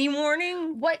any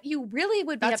warning? What you really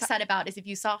would be That's- upset about is if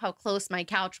you saw how close my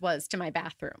couch was to my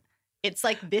bathroom. It's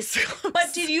like this close.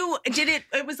 But did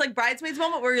it was like bridesmaids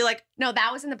moment where you're like, No,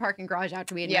 that was in the parking garage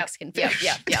after we had Yep, Mexican yep,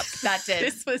 food. yep. That did.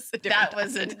 This was a That different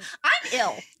was time. it. I'm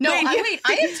ill. No, Wait, wait,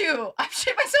 I am too. I've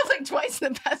shit myself like twice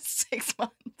in the past 6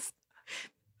 months.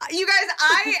 you guys,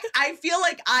 I feel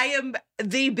like I am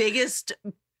the biggest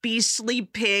beastly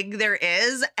pig there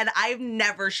is, and I've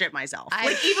never shit myself.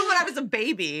 Like even when I was a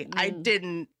baby, I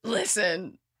didn't.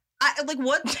 Listen. Like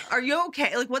what? Are you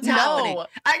okay? Like what's No. happening?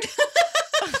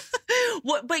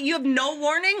 What? But you have no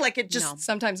warning. Like it just. No.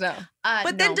 Sometimes no.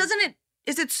 But then doesn't it?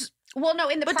 Is it? Well, no.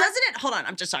 In the But doesn't it? Hold on.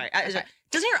 I'm just sorry.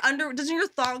 Doesn't your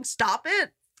thong stop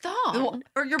it? thong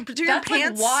Or your do your That's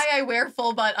pants? like why I wear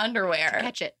full butt underwear.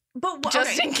 catch it? But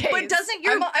Just in case. But doesn't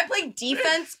your? I play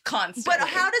defense constantly. But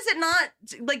how does it not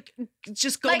like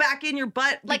just go Like- back in your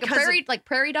butt? Like a because of-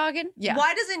 prairie dogging? Yeah.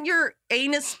 Why doesn't your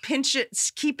anus pinch it?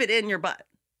 Keep it in your butt.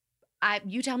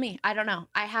 You tell me. I don't know.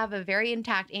 I have a very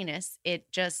intact anus.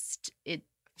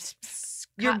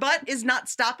 Your butt is not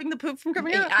stopping the poop from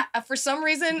coming out. For some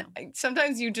reason,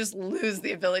 sometimes you just lose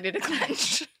the ability to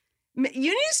clench. You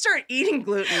need to start eating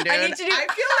gluten, dude. I need to do- I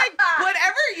feel like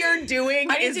whatever you're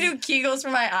doing, I need is, to do Kegels for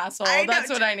my asshole. I know- That's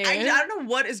what I need. I don't know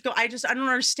what is going. I don't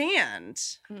understand.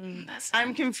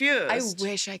 I'm confused. I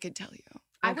wish I could tell you.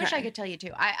 I wish I Okay. could tell you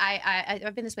too.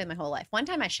 I've been this way my whole life. One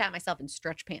time I shat myself in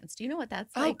stretch pants. Do you know what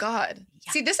that's like? Oh God.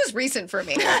 See, this is recent for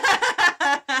me. This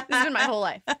has been my whole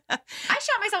life. I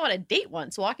shot myself on a date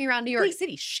once, walking around New York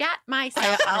City. Shat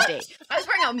myself on a date. I was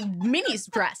wearing a mini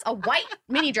dress, a white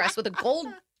mini dress with a gold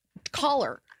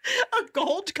collar. A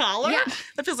gold collar? Yeah.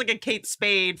 That feels like a Kate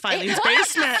Spade Filene's It was.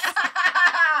 basement.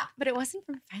 But it wasn't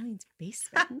from Filene's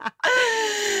basement.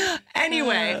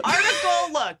 Anyway,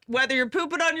 article, look, whether you're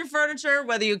pooping on your furniture,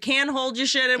 whether you can hold your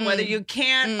shit in, whether you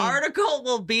can't, article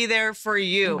will be there for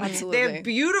you. Absolutely. They have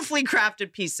beautifully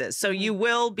crafted pieces. So you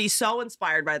will be so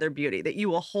inspired by their beauty that you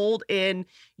will hold in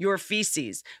your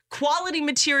feces. Quality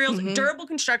materials, durable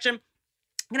construction.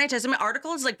 Can I tell you something?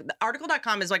 Article is like,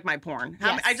 article.com is like my porn.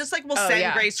 Yes. I just like will Oh, send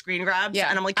yeah. Grace screen grabs. Yeah.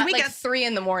 And I'm like, can At we like get 3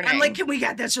 a.m. I'm like, can we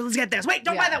get this? Let's get this. Wait,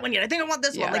 don't buy Yeah. that one yet. I think I want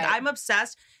this one. Yeah. Like, Right. I'm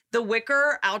obsessed. The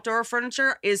wicker outdoor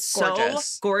furniture is so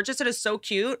Gorgeous. gorgeous. It is so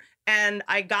cute. And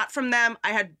I got from them,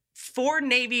 I had 4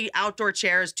 Navy outdoor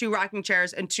chairs, 2 rocking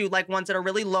chairs, and 2 like ones that are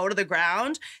really low to the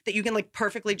ground that you can like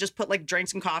perfectly just put like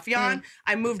drinks and coffee on.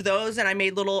 I moved those and I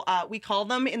made little, we call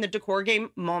them in the decor game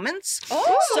moments.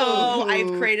 Oh. So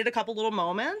I've created a couple little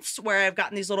moments where I've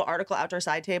gotten these little article outdoor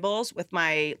side tables with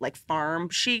my like farm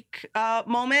chic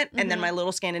moment and then my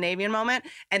little Scandinavian moment.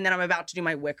 And then I'm about to do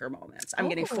my wicker moments. I'm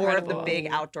getting 4 of the big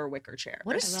outdoor wicker chairs.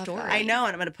 What a story. I know,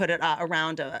 and I'm going to put it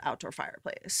around an outdoor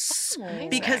fireplace. Oh,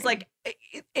 because like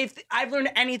if I've learned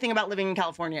anything about living in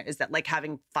California is that like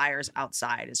having fires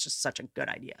outside is just such a good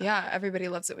idea. Yeah, everybody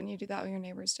loves it when you do that with your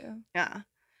neighbors too. Yeah.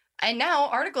 And now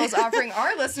Article is offering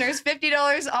our listeners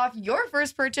 $50 off your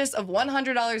first purchase of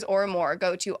 $100 or more.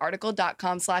 Go to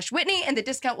article.com/Whitney and the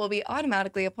discount will be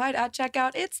automatically applied at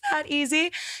checkout. It's that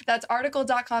easy. That's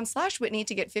article.com/Whitney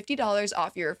to get $50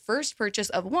 off your first purchase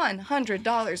of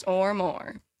 $100 or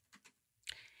more.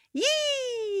 Yee!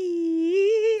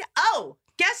 Oh,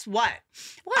 guess what?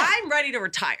 I'm ready to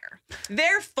retire.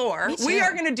 Therefore, we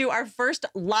are going to do our first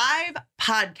live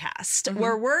podcast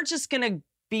where we're just going to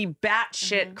be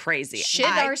batshit crazy. Shit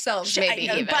ourselves, maybe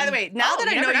even. By the way, now that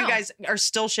I know never you guys are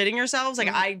still shitting yourselves,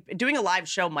 like doing a live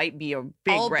show might be a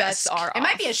big All risk. bets are It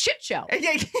might be a shit show.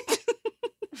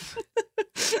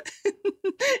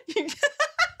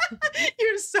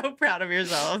 You're so proud of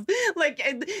yourself. Like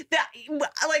that.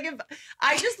 Like if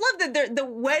I just love that the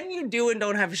when you do and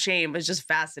don't have shame is just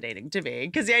fascinating to me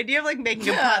because the idea of like making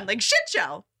a pun like shit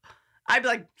show, I'd be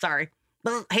like sorry,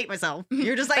 hate myself.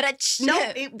 You're just like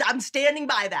no, I'm standing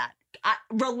by that.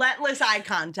 Relentless eye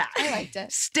contact. I liked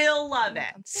it. Still love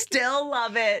it. Still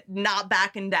love it. Not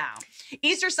backing down.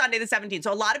 Easter Sunday the 17th.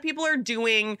 So a lot of people are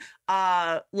doing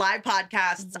live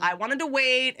podcasts. I wanted to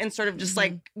wait and sort of just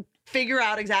like figure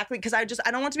out exactly because I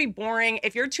don't want to be boring.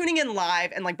 If you're tuning in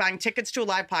live and like buying tickets to a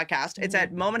live podcast, it's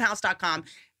at momenthouse.com.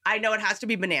 I know it has to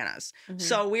be bananas.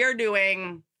 So we are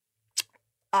doing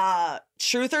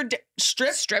truth or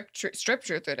strip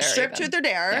truth or dare. Strip, truth or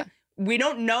dare. Yeah. We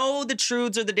don't know the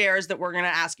truths or the dares that we're going to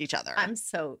ask each other. I'm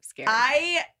so scared.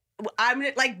 I'm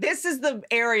like, this is the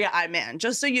area I'm in.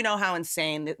 Just so you know how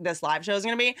insane this live show is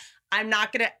going to be. I'm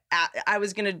not going to, I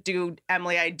was going to do,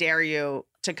 Emily, I dare you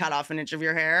to cut off an inch of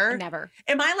your hair. Never.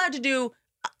 Am I allowed to do,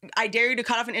 I dare you to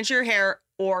cut off an inch of your hair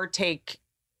or take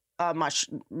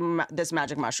this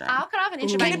magic mushroom? I'll cut off an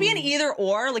inch of my Can it be an either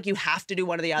or? Like you have to do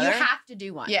one or the other? You have to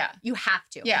do one. Yeah. You have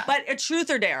to. Yeah. But a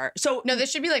truth or dare. So no, this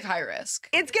should be like high risk.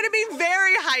 it's going to be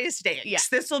very high stakes. Yeah.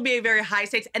 This will be a very high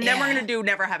stakes. And then we're going to do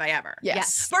Never Have I Ever.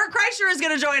 Yes. Bert Kreischer is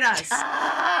going to join us.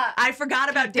 I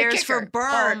forgot about dares for kicker.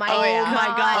 Bert. Oh my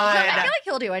God. I feel like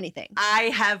he'll do anything.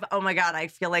 Oh my God. I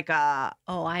feel like, I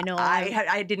know.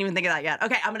 I didn't even think of that yet.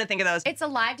 Okay. I'm going to think of those. It's a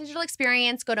live digital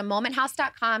experience. Go to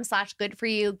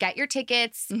momenthouse.com/good4you. Get your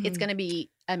tickets. It's going to be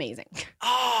amazing.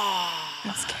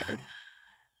 I'm scared.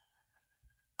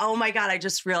 Oh my God. I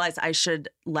just realized I should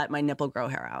let my nipple grow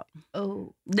hair out.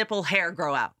 Oh. Nipple hair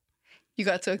grow out. You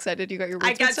got so excited. You got your words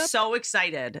I got mixed up? so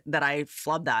excited that I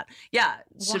flubbed that. Yeah.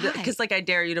 Because like I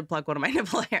dare you to pluck one of my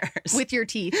nipple hairs. With your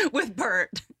teeth. With Bert.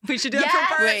 We should do that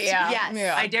for Bert. Wait, yeah. Yes.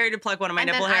 Yeah. I dare you to pluck one of my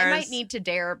And nipple then hairs. I might need to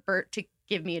dare Bert to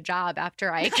give me a job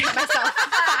after I get myself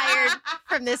fired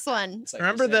from this one.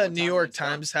 Remember the New York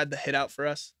Times had the hit out for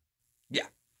us? Yeah.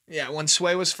 Yeah, when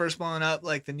Sway was first blowing up,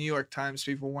 like the New York Times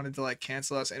people wanted to like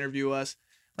cancel us, interview us.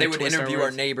 They like, would twist interview our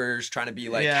words. neighbors, trying to be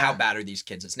like, Yeah. how bad are these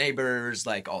kids as neighbors?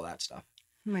 Like all that stuff.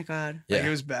 Oh my God. Like Yeah. it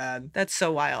was bad. That's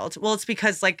so wild. Well, it's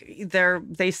because like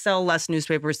they sell less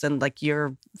newspapers than like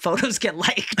your photos get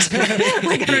liked.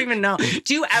 Like I don't even know.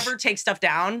 Do you ever take stuff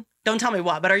down? Don't tell me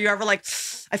what, but are you ever like,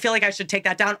 I feel like I should take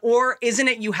that down? Or isn't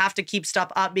it you have to keep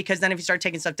stuff up because then if you start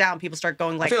taking stuff down, people start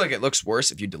going like. I feel like it looks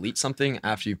worse if you delete something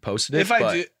after you've posted it. If I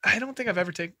but do, I don't think I've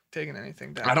ever taken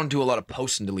anything down. I don't do a lot of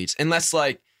posts and deletes unless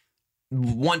like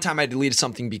one time I deleted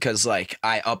something because like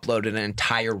I uploaded an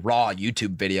entire raw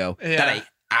YouTube video that I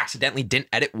accidentally didn't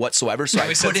edit whatsoever. So Yeah, I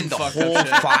we said put in the some fucked up whole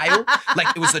shit. file.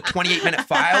 Like it was the 28-minute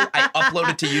file. I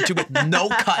uploaded to YouTube with no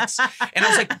cuts. And I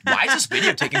was like, why is this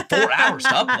video taking 4 hours to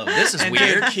upload? This is And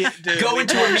weird. dude, Go we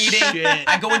into a did meeting. shit.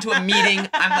 I go into a meeting.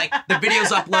 I'm like, the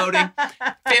video's uploading.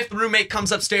 Fifth roommate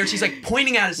comes upstairs. He's like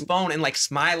pointing at his phone and like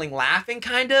smiling, laughing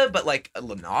kind of, but like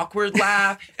an awkward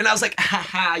laugh. And I was like,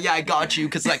 haha, yeah, I got you.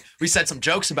 Cause like we said some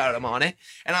jokes about him on it.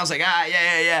 And I was like,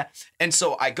 yeah. And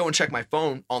so I go and check my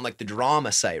phone on like the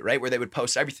drama site, right? Where they would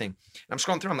post everything. And I'm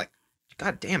scrolling through. I'm like,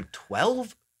 God damn,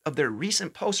 12 of their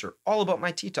recent posts are all about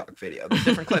my TikTok video. They're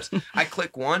different clips. I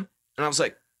click one and I was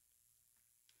like,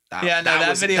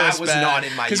 that video was bad. not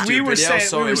in my YouTube we were video. saying,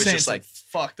 So we were it was saying just some like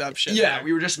fucked up shit. yeah, there.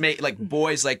 we were just like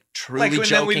boys like truly Like, when then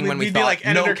joking when we we'd be thought like,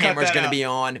 no editor, cut camera's that gonna out. be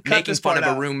on, Cut making this fun part of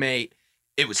a out. roommate.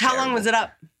 It was How long was it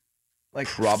up? Like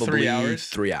Probably 3 hours.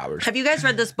 3 hours. Have you guys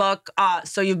read this book,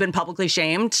 So You've Been Publicly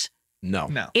Shamed? No.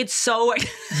 It's so.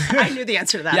 I knew the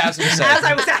answer to that. Yeah, I was gonna say. As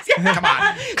I was asking. Come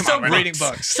on, we're reading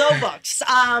books. So books.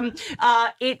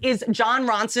 It is John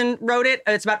Ronson wrote it.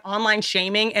 It's about online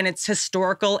shaming and its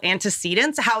historical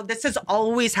antecedents. How this has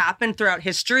always happened throughout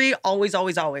history. Always,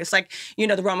 always, always. Like, you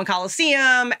know, the Roman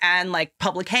Colosseum and like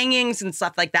public hangings and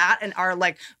stuff like that. And our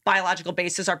like biological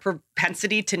basis, our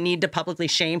propensity to need to publicly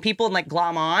shame people and like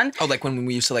glom on. Oh, like when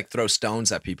we used to like throw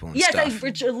stones at people and Yes, stuff.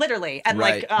 like, literally. And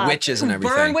Right. like Witches and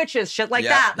everything. burn witches, shit like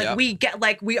Yep, that. Like yep. we get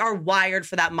like we are wired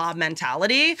for that mob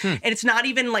mentality. And it's not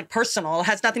even like personal. It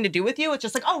has nothing to do with you. It's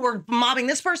just like, oh, we're mobbing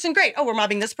this person. Great. Oh, we're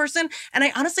mobbing this person. And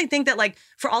I honestly think that like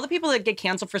for all the people that get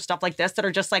canceled for stuff like this that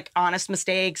are just like honest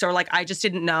mistakes or like I just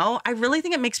didn't know, I really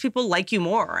think it makes people like you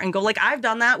more and go like, I've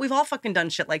done that. We've all fucking done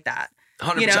shit like that.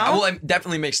 100%. You know? Well, it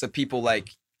definitely makes the people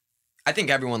like, I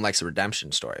think everyone likes a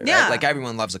redemption story, right? Yeah. Like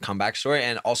everyone loves a comeback story,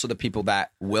 and also the people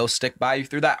that will stick by you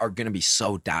through that are gonna be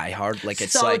so diehard. Like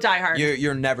it's So like diehard.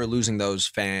 You're never losing those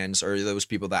fans or those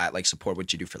people that like support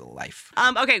what you do for the life.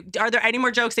 Okay. Are there any more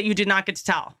jokes that you did not get to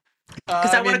tell?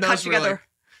 Because I want to cut those were, together. like,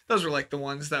 those were like the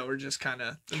ones that were just kind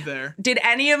of there. Did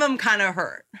any of them kind of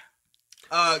hurt?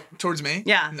 Towards me?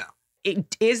 Yeah. No.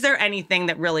 Is there anything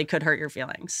that really could hurt your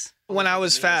feelings? When I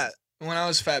was fat,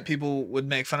 people would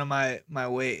make fun of my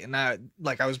weight, and I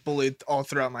was bullied all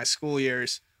throughout my school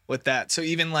years with that. So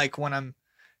even like when I'm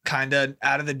kind of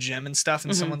out of the gym and stuff,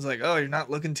 and someone's like, "Oh, you're not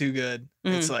looking too good,"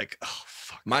 it's like, "Oh,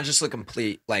 fuck." Mine's just a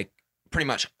complete like pretty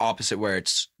much opposite, where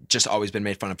it's just always been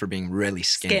made fun of for being really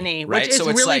skinny, right? Which is so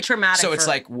it's really like, traumatic. So it's for-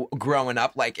 like growing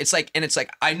up, like it's like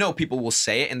I know people will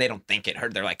say it and they don't think it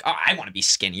hurt. They're like, "Oh, I want to be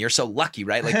skinny." You're so lucky,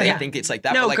 right? Like they Yeah. think it's like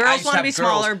that. No, but like, I girls used to wanna have be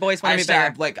smaller, boys wanna I be used to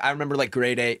have, bigger. like I remember like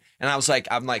grade 8, and I was like,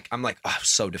 I'm like, oh,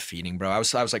 so defeating, bro. I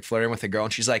was like flirting with a girl,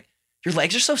 and she's like, "Your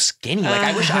legs are so skinny. Like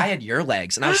I wish I had your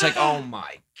legs." And I was like, "Oh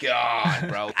my god,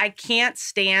 bro." I can't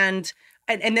stand,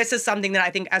 and this is something that I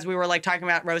think as we were like talking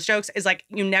about roast jokes is like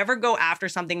you never go after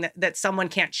something that someone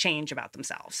can't change about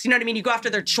themselves. You know what I mean? You go after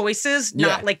their choices,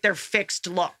 not Yeah. like their fixed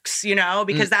looks, you know,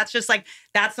 because that's just like,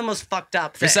 that's the most fucked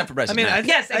up thing. Except for Bryce.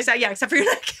 Yes, except for your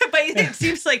neck. But it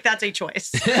seems like that's a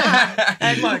choice.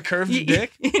 And my curved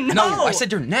dick? No. I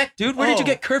said your neck, dude. Where did you Oh.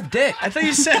 get curved dick? I thought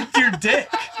you said your dick.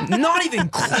 Not even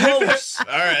close. All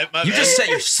right, my You bad. just set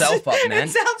yourself up, man.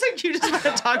 It sounds like you just want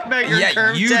to talk about your Yeah,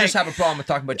 curved you dick. just have a problem with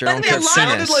talking about your But own I mean, a curved lot of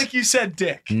Sounded penis. like you said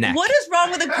dick. Neck. What is wrong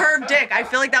with a curved dick? I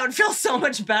feel like that would feel so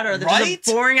much better than Right? just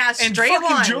a boring ass And straight fucking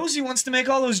one. Josie wants to make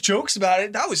all those jokes about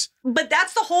it. That was But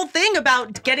that's the whole thing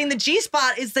about getting the G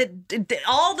spot is that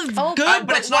all the Oh, good,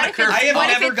 but it's not a if curve. it's- I have what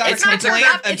if never it's- got it's a not complaint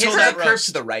curved, until it's that curved curve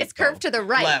to the right. It's curved to the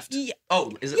right. left.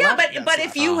 Oh, is it? Yeah, left? but That's if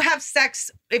left. you Oh. have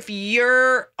sex, if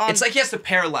you're on, It's like he has to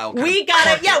parallel. kind we of gotta,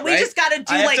 park yeah, it, we right? just gotta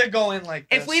do I have like. to go in like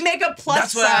this. If we make a plus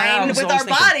That's what I sign was with always our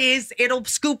thinking. bodies, it'll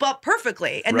scoop up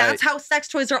perfectly, and Right. that's how sex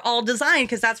toys are all designed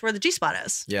because that's where the G spot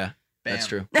is. Yeah, that's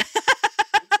Bam. true.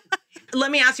 Let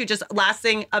me ask you just last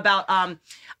thing about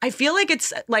I feel like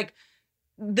it's like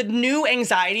the new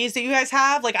anxieties that you guys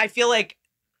have. Like I feel like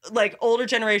older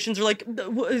generations are like,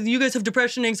 you guys have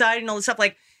depression, anxiety, and all this stuff.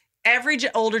 Like every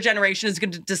older generation is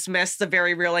going to dismiss the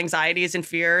very real anxieties and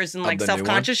fears and Of like the new one?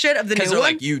 self-conscious shit of the new Because they're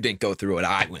one. like, you didn't go through what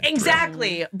I went through.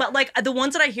 Exactly. But like the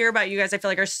ones that I hear about you guys, I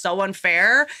feel like are so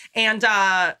unfair. And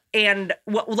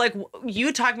what like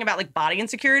you talking about like body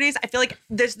insecurities, I feel like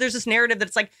there's this narrative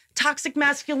that's like toxic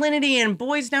masculinity and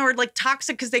boys now are like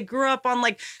toxic because they grew up on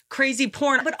like crazy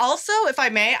porn. But also, if I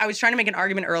may, I was trying to make an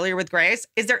argument earlier with Grace.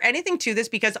 Is there anything to this?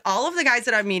 Because all of the guys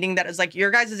that I'm meeting that is like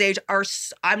your guys' age are,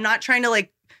 I'm not trying to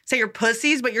like say you're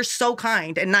pussies, but you're so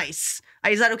kind and nice.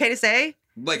 Is that okay to say?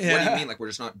 Like, what do you mean? Like, we're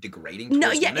just not degrading? No,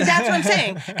 towards yeah, women? that's what I'm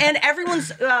saying. And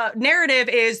everyone's narrative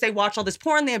is they watch all this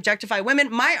porn, they objectify women.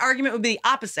 My argument would be the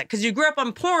opposite. Because you grew up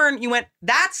on porn, you went,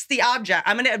 that's the object.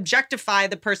 I'm going to objectify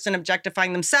the person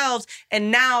objectifying themselves.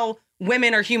 And now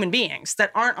women are human beings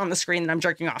that aren't on the screen that I'm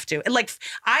jerking off to. And like,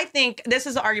 I think this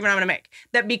is the argument I'm going to make.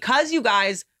 That because you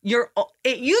guys,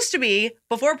 it used to be,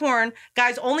 before porn,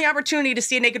 guys' only opportunity to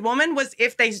see a naked woman was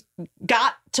if they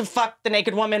got to fuck the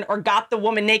naked woman or got the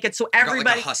woman naked. So Got,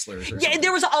 everybody... like a Hustlers or Yeah, something.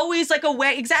 there was always like a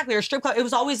way, exactly, or strip club. It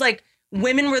was always like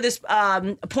women were this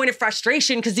point of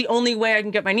frustration because the only way I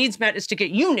can get my needs met is to get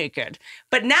you naked.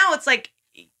 But now it's like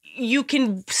you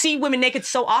can see women naked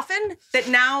so often that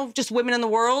now just women in the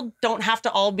world don't have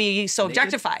to all be so Naked?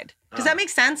 objectified. Does that make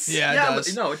sense? Yeah, it Yeah,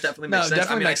 does. but no, it definitely No, makes it sense.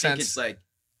 definitely I makes think sense. it's like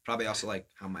probably also like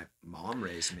how my mom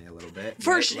raised me a little bit.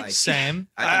 For right? sure. Like, Same.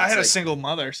 I think I it's had a like- single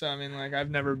mother, so I mean, like, I've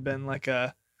never been like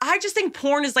a I just think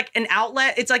porn is like an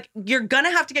outlet. It's like you're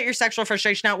gonna have to get your sexual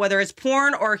frustration out, whether it's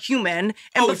porn or human.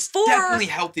 And it's definitely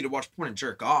healthy to watch porn and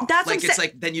jerk off. That's like what it's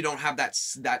like then you don't have that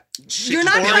shit. You're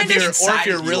not or kind if of or if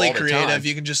you're really creative,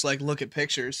 you can just like look at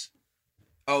pictures.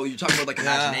 Oh, you're talking about like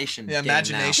imagination. Yeah,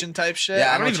 imagination type shit.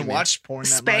 Yeah, I don't even watch porn that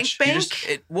Spank much. bank.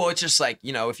 It's just like,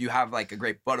 you know, if you have like a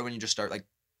great photo and you just start like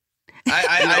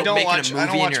I don't making watch a movie I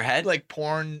don't in watch your head like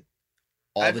porn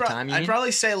all the time. I'd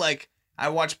probably say like I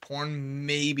watch porn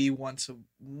maybe once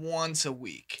a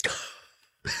week.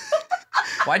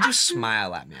 Why'd you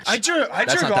smile at me? That's not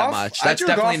that much. That's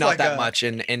definitely not like that much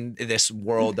in this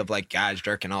world of like guys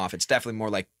jerking off. It's definitely more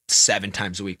like 7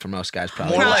 times a week for most guys.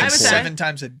 Probably more like I would say. 7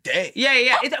 times a day.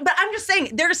 Yeah. But I'm just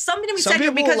saying, there's something to be Some said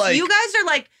here people, because like- you guys are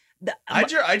like.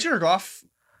 I jerk off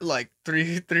like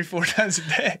 3-4 times a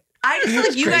day. I just feel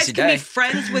like you guys Crazy can day. be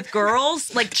friends with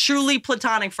girls, like truly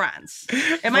platonic friends.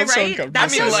 Am I Feels so right? uncomfortable.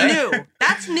 That's I mean, just like- new.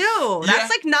 That's new. That's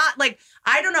like not like,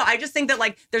 I don't know. I just think that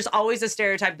like there's always a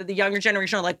stereotype that the younger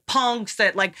generation are like punks,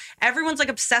 that like everyone's like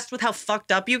obsessed with how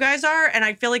fucked up you guys are. And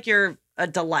I feel like you're a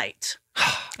delight.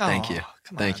 Thank you.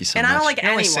 Come Thank on. you so And much. I don't like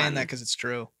You're only anyone. saying that because it's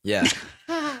true. Yeah.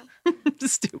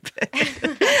 Stupid.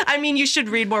 I mean, you should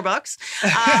read more books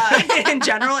in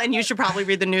general, and you should probably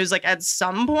read the news like at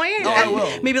some point. Oh, I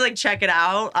will. Maybe like check it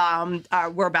out.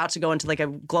 We're about to go into like a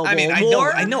global I mean,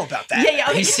 war. I know about that. Yeah.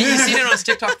 Okay. He's seen it on his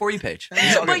TikTok For You page.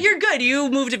 He's all But good. you're good. You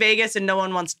moved to Vegas, and no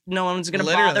one's gonna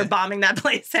Literally. bother bombing that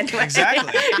place anyway.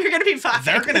 Exactly. You're gonna be fine.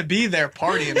 They're gonna be there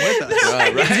partying with us.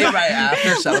 right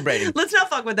after celebrating. Let's not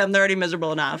fuck with them. They're already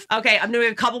miserable enough. Okay, I'm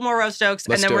doing a couple more roast jokes,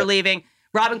 Let's and then do we're it. leaving.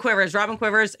 Robin Quivers,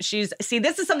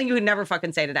 this is something you would never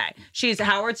fucking say today. She's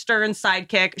Howard Stern's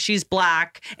sidekick. She's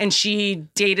black, and she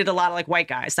dated a lot of like white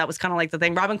guys. That was kind of like the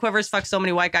thing. Robin Quivers fucked so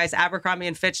many white guys. Abercrombie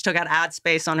and Fitch took out ad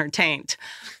space on her taint.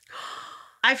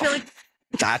 I feel like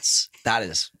That's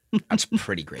a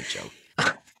pretty great joke.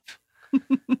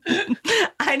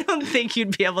 I don't think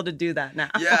you'd be able to do that now.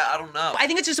 Yeah, I don't know. I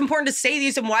think it's just important to say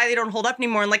these and why they don't hold up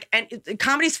anymore. And like,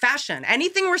 comedy's fashion.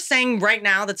 Anything we're saying right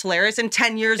now that's hilarious in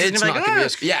 10 years is It's gonna not be gonna be like,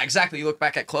 as, yeah, exactly. You look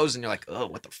back at clothes and you're like, oh,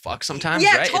 what the fuck? Sometimes,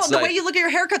 yeah, right? It's the like, way you look at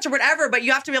your haircuts or whatever, but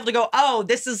you have to be able to go, oh,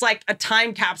 this is like a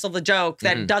time capsule of a joke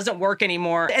that doesn't work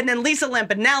anymore. And then Lisa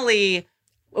Lampanelli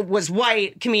was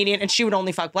white comedian and she would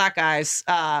only fuck black guys,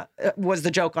 was the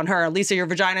joke on her. Lisa, your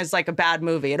vagina is like a bad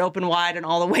movie. It opened wide and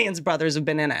all the Wayans brothers have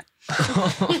been in it.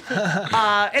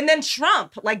 And then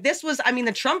Trump, like this was, I mean,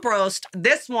 the Trump roast,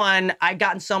 this one I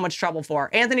got in so much trouble for.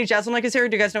 Anthony Jeselnik is here.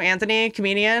 Do you guys know Anthony,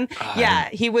 comedian? Yeah,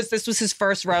 this was his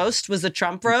first roast, was the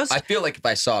Trump roast. I feel like if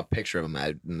I saw a picture of him,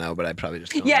 I'd know, but I'd probably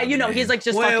just don't Yeah, know you the know, name. he's like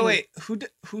just Wait, fucking. wait.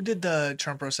 Who did the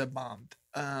Trump roast that bombed?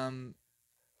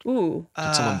 Ooh.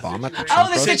 Did someone bomb it? Oh,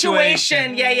 the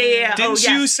situation. Yeah. Didn't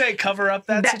you say cover up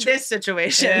that situation? This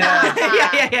situation.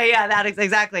 Yeah. yeah. That is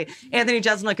exactly. Anthony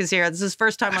Jeselnik is here. This is his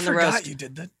first time on the forgot roast. you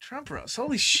did the Trump roast.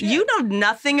 Holy shit. You know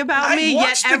nothing about I me, yet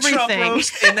watched the everything. Trump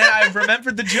roast and then I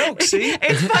remembered the joke. See?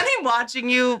 It's funny watching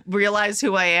you realize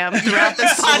who I am throughout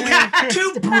this podcast.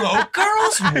 Two broke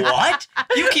girls? What?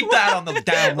 You keep that on the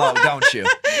down low, don't you?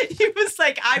 He was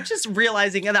like, I'm just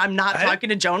realizing that I'm not talking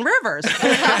to Joan Rivers.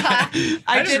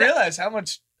 I just realized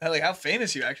how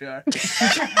famous you actually are.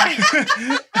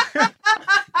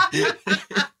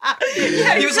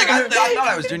 Yeah, he was like, I thought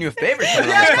I was doing you a favor. Coming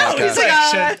on this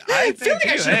Yeah, podcast. he's like, I feel like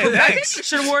I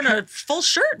should have worn a full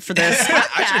shirt for this. I should have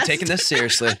podcast. taken this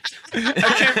seriously.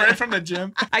 I came right from the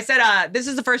gym. I said, this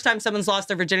is the first time someone's lost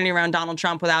their virginity around Donald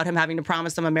Trump without him having to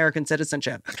promise them American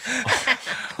citizenship.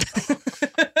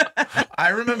 I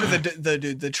remember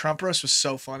the Trump roast was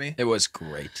so funny. It was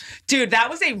great. Dude, that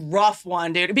was a rough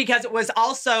one, dude, because it was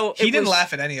also... He didn't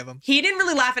laugh at any of them. He didn't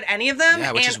really laugh at any of them.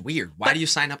 Yeah, which and- is weird. Why do you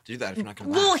sign up to do that if you're not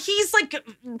going to Well, laugh? he's like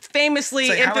famously It's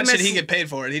like, how infamous. much did he get paid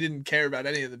for it? He didn't care about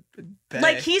any of the pay.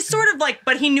 Like he's sort of like,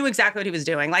 but he knew exactly what he was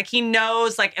doing. Like he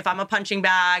knows, like if I'm a punching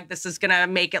bag, this is gonna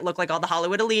make it look like all the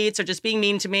Hollywood elites are just being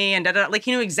mean to me, and da-da-da. Like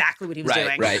he knew exactly what he was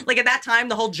doing. Right. Like at that time,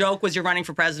 the whole joke was, "You're running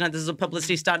for president. This is a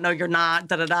publicity stunt. No, you're not."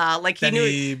 Da da da. Like then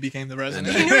he became the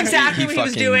president. He knew exactly what he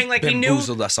was fucking doing. Like he knew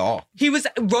bamboozled us all. he was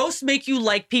roast make you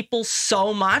like people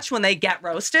so much when they get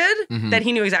roasted that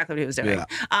he knew exactly what he was doing.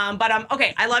 Yeah. But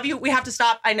okay, I love you. We have to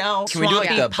stop. I know. Can we do like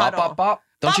Swampy the bop, puddle. bop, bop?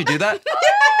 Don't you do that?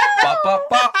 Bop, bop,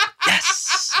 bop.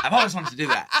 Yes. I've always wanted to do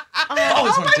that. I've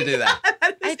always wanted to do that.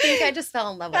 I think I just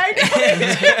fell in love with I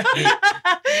it.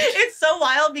 know. It's so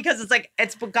wild because it's like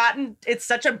it's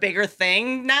such a bigger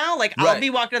thing now. Like I'll Right. be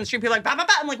walking down the street, people are like, bah, bah,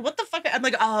 bah. I'm like, what the fuck? I'm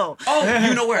like, oh. Oh,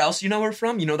 you know where else you know her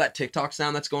from? You know that TikTok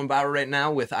sound that's going viral right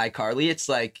now with iCarly? It's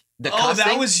like the Oh, cussing.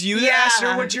 that was you that asked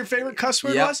her what your favorite cuss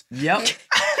word was? Yep.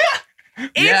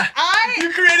 It's Why?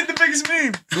 You created the biggest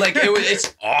meme. Like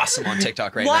it's awesome on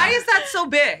TikTok right now. Why is that so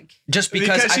big? Just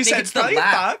because I she think said, it's the "Probably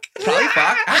laugh. fuck." Probably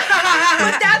fuck.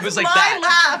 But that's It was like my that.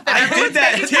 laugh. That I everyone's did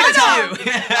that making fun of.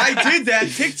 TikTok. I did that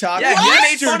TikTok. Yeah, What?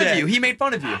 he made fun of you. He made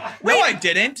fun of you. No, I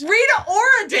didn't. Rita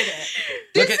Ora did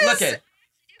it. Look at.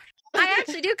 I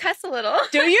actually do cuss a little.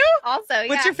 Do you? Also, yeah.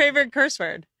 What's your favorite curse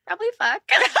word? Probably fuck.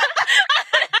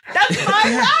 That's my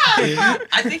laugh.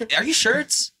 I think. Are you sure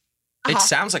it's? It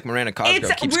sounds like Miranda Cosgrove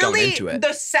It's keeps really going into it.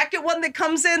 the second one that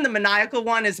comes in, the maniacal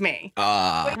one, is me.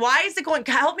 Why is it going?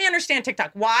 Help me understand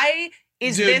TikTok. Why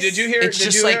is Dude, this? did you hear? It's did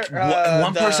just you like hear,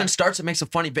 one person starts, it makes a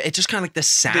funny, but it's just kind of like the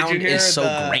sound hear is so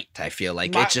the- great. I feel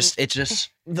like My- it just.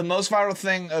 The most viral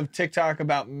thing of TikTok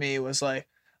about me was like,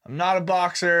 I'm not a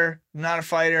boxer, I'm not a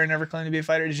fighter, I never claimed to be a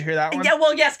fighter. Did you hear that one? Yeah,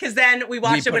 well, yes, because then we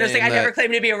watched it, put but it was it like, I in never the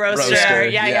claimed to be a roaster. roaster,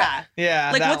 Yeah, yeah. Yeah.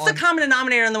 Like, that what's one. the common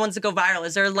denominator in the ones that go viral?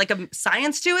 Is there like a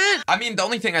science to it? I mean, the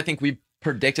only thing I think we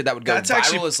predicted that would go That's viral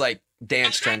actually- is like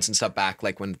dance trends and stuff back,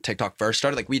 like when TikTok first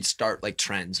started. Like we'd start like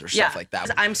trends or stuff like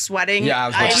that. I'm sweating. Yeah, I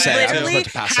was about to say, I was literally about to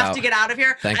pass have out. to get out of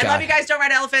here. Thank I love God. you guys. Don't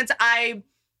ride elephants.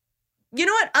 You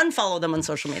know what? Unfollow them on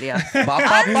social media. Bop, bop,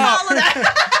 bop. Unfollow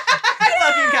them. I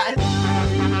love you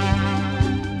guys.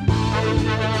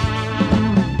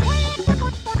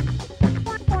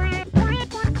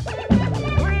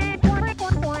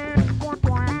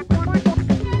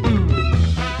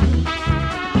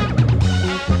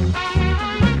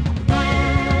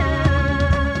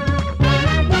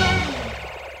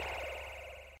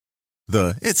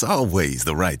 The it's always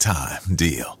the right time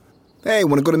deal. Hey,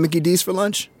 want to go to Mickey D's for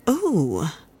lunch? Ooh,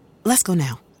 let's go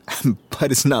now.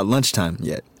 But it's not lunchtime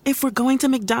yet. If we're going to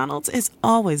McDonald's, it's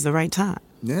always the right time.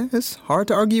 Yeah, it's hard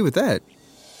to argue with that.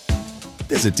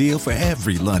 There's a deal for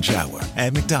every lunch hour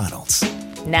at McDonald's.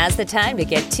 Now's the time to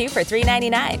get 2 for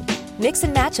 $3.99. Mix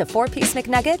and match a 4-piece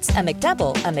McNuggets, a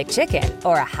McDouble, a McChicken,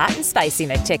 or a hot and spicy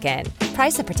McChicken.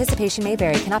 Price and participation may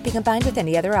vary. Cannot be combined with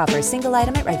any other offer. Single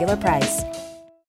item at regular price.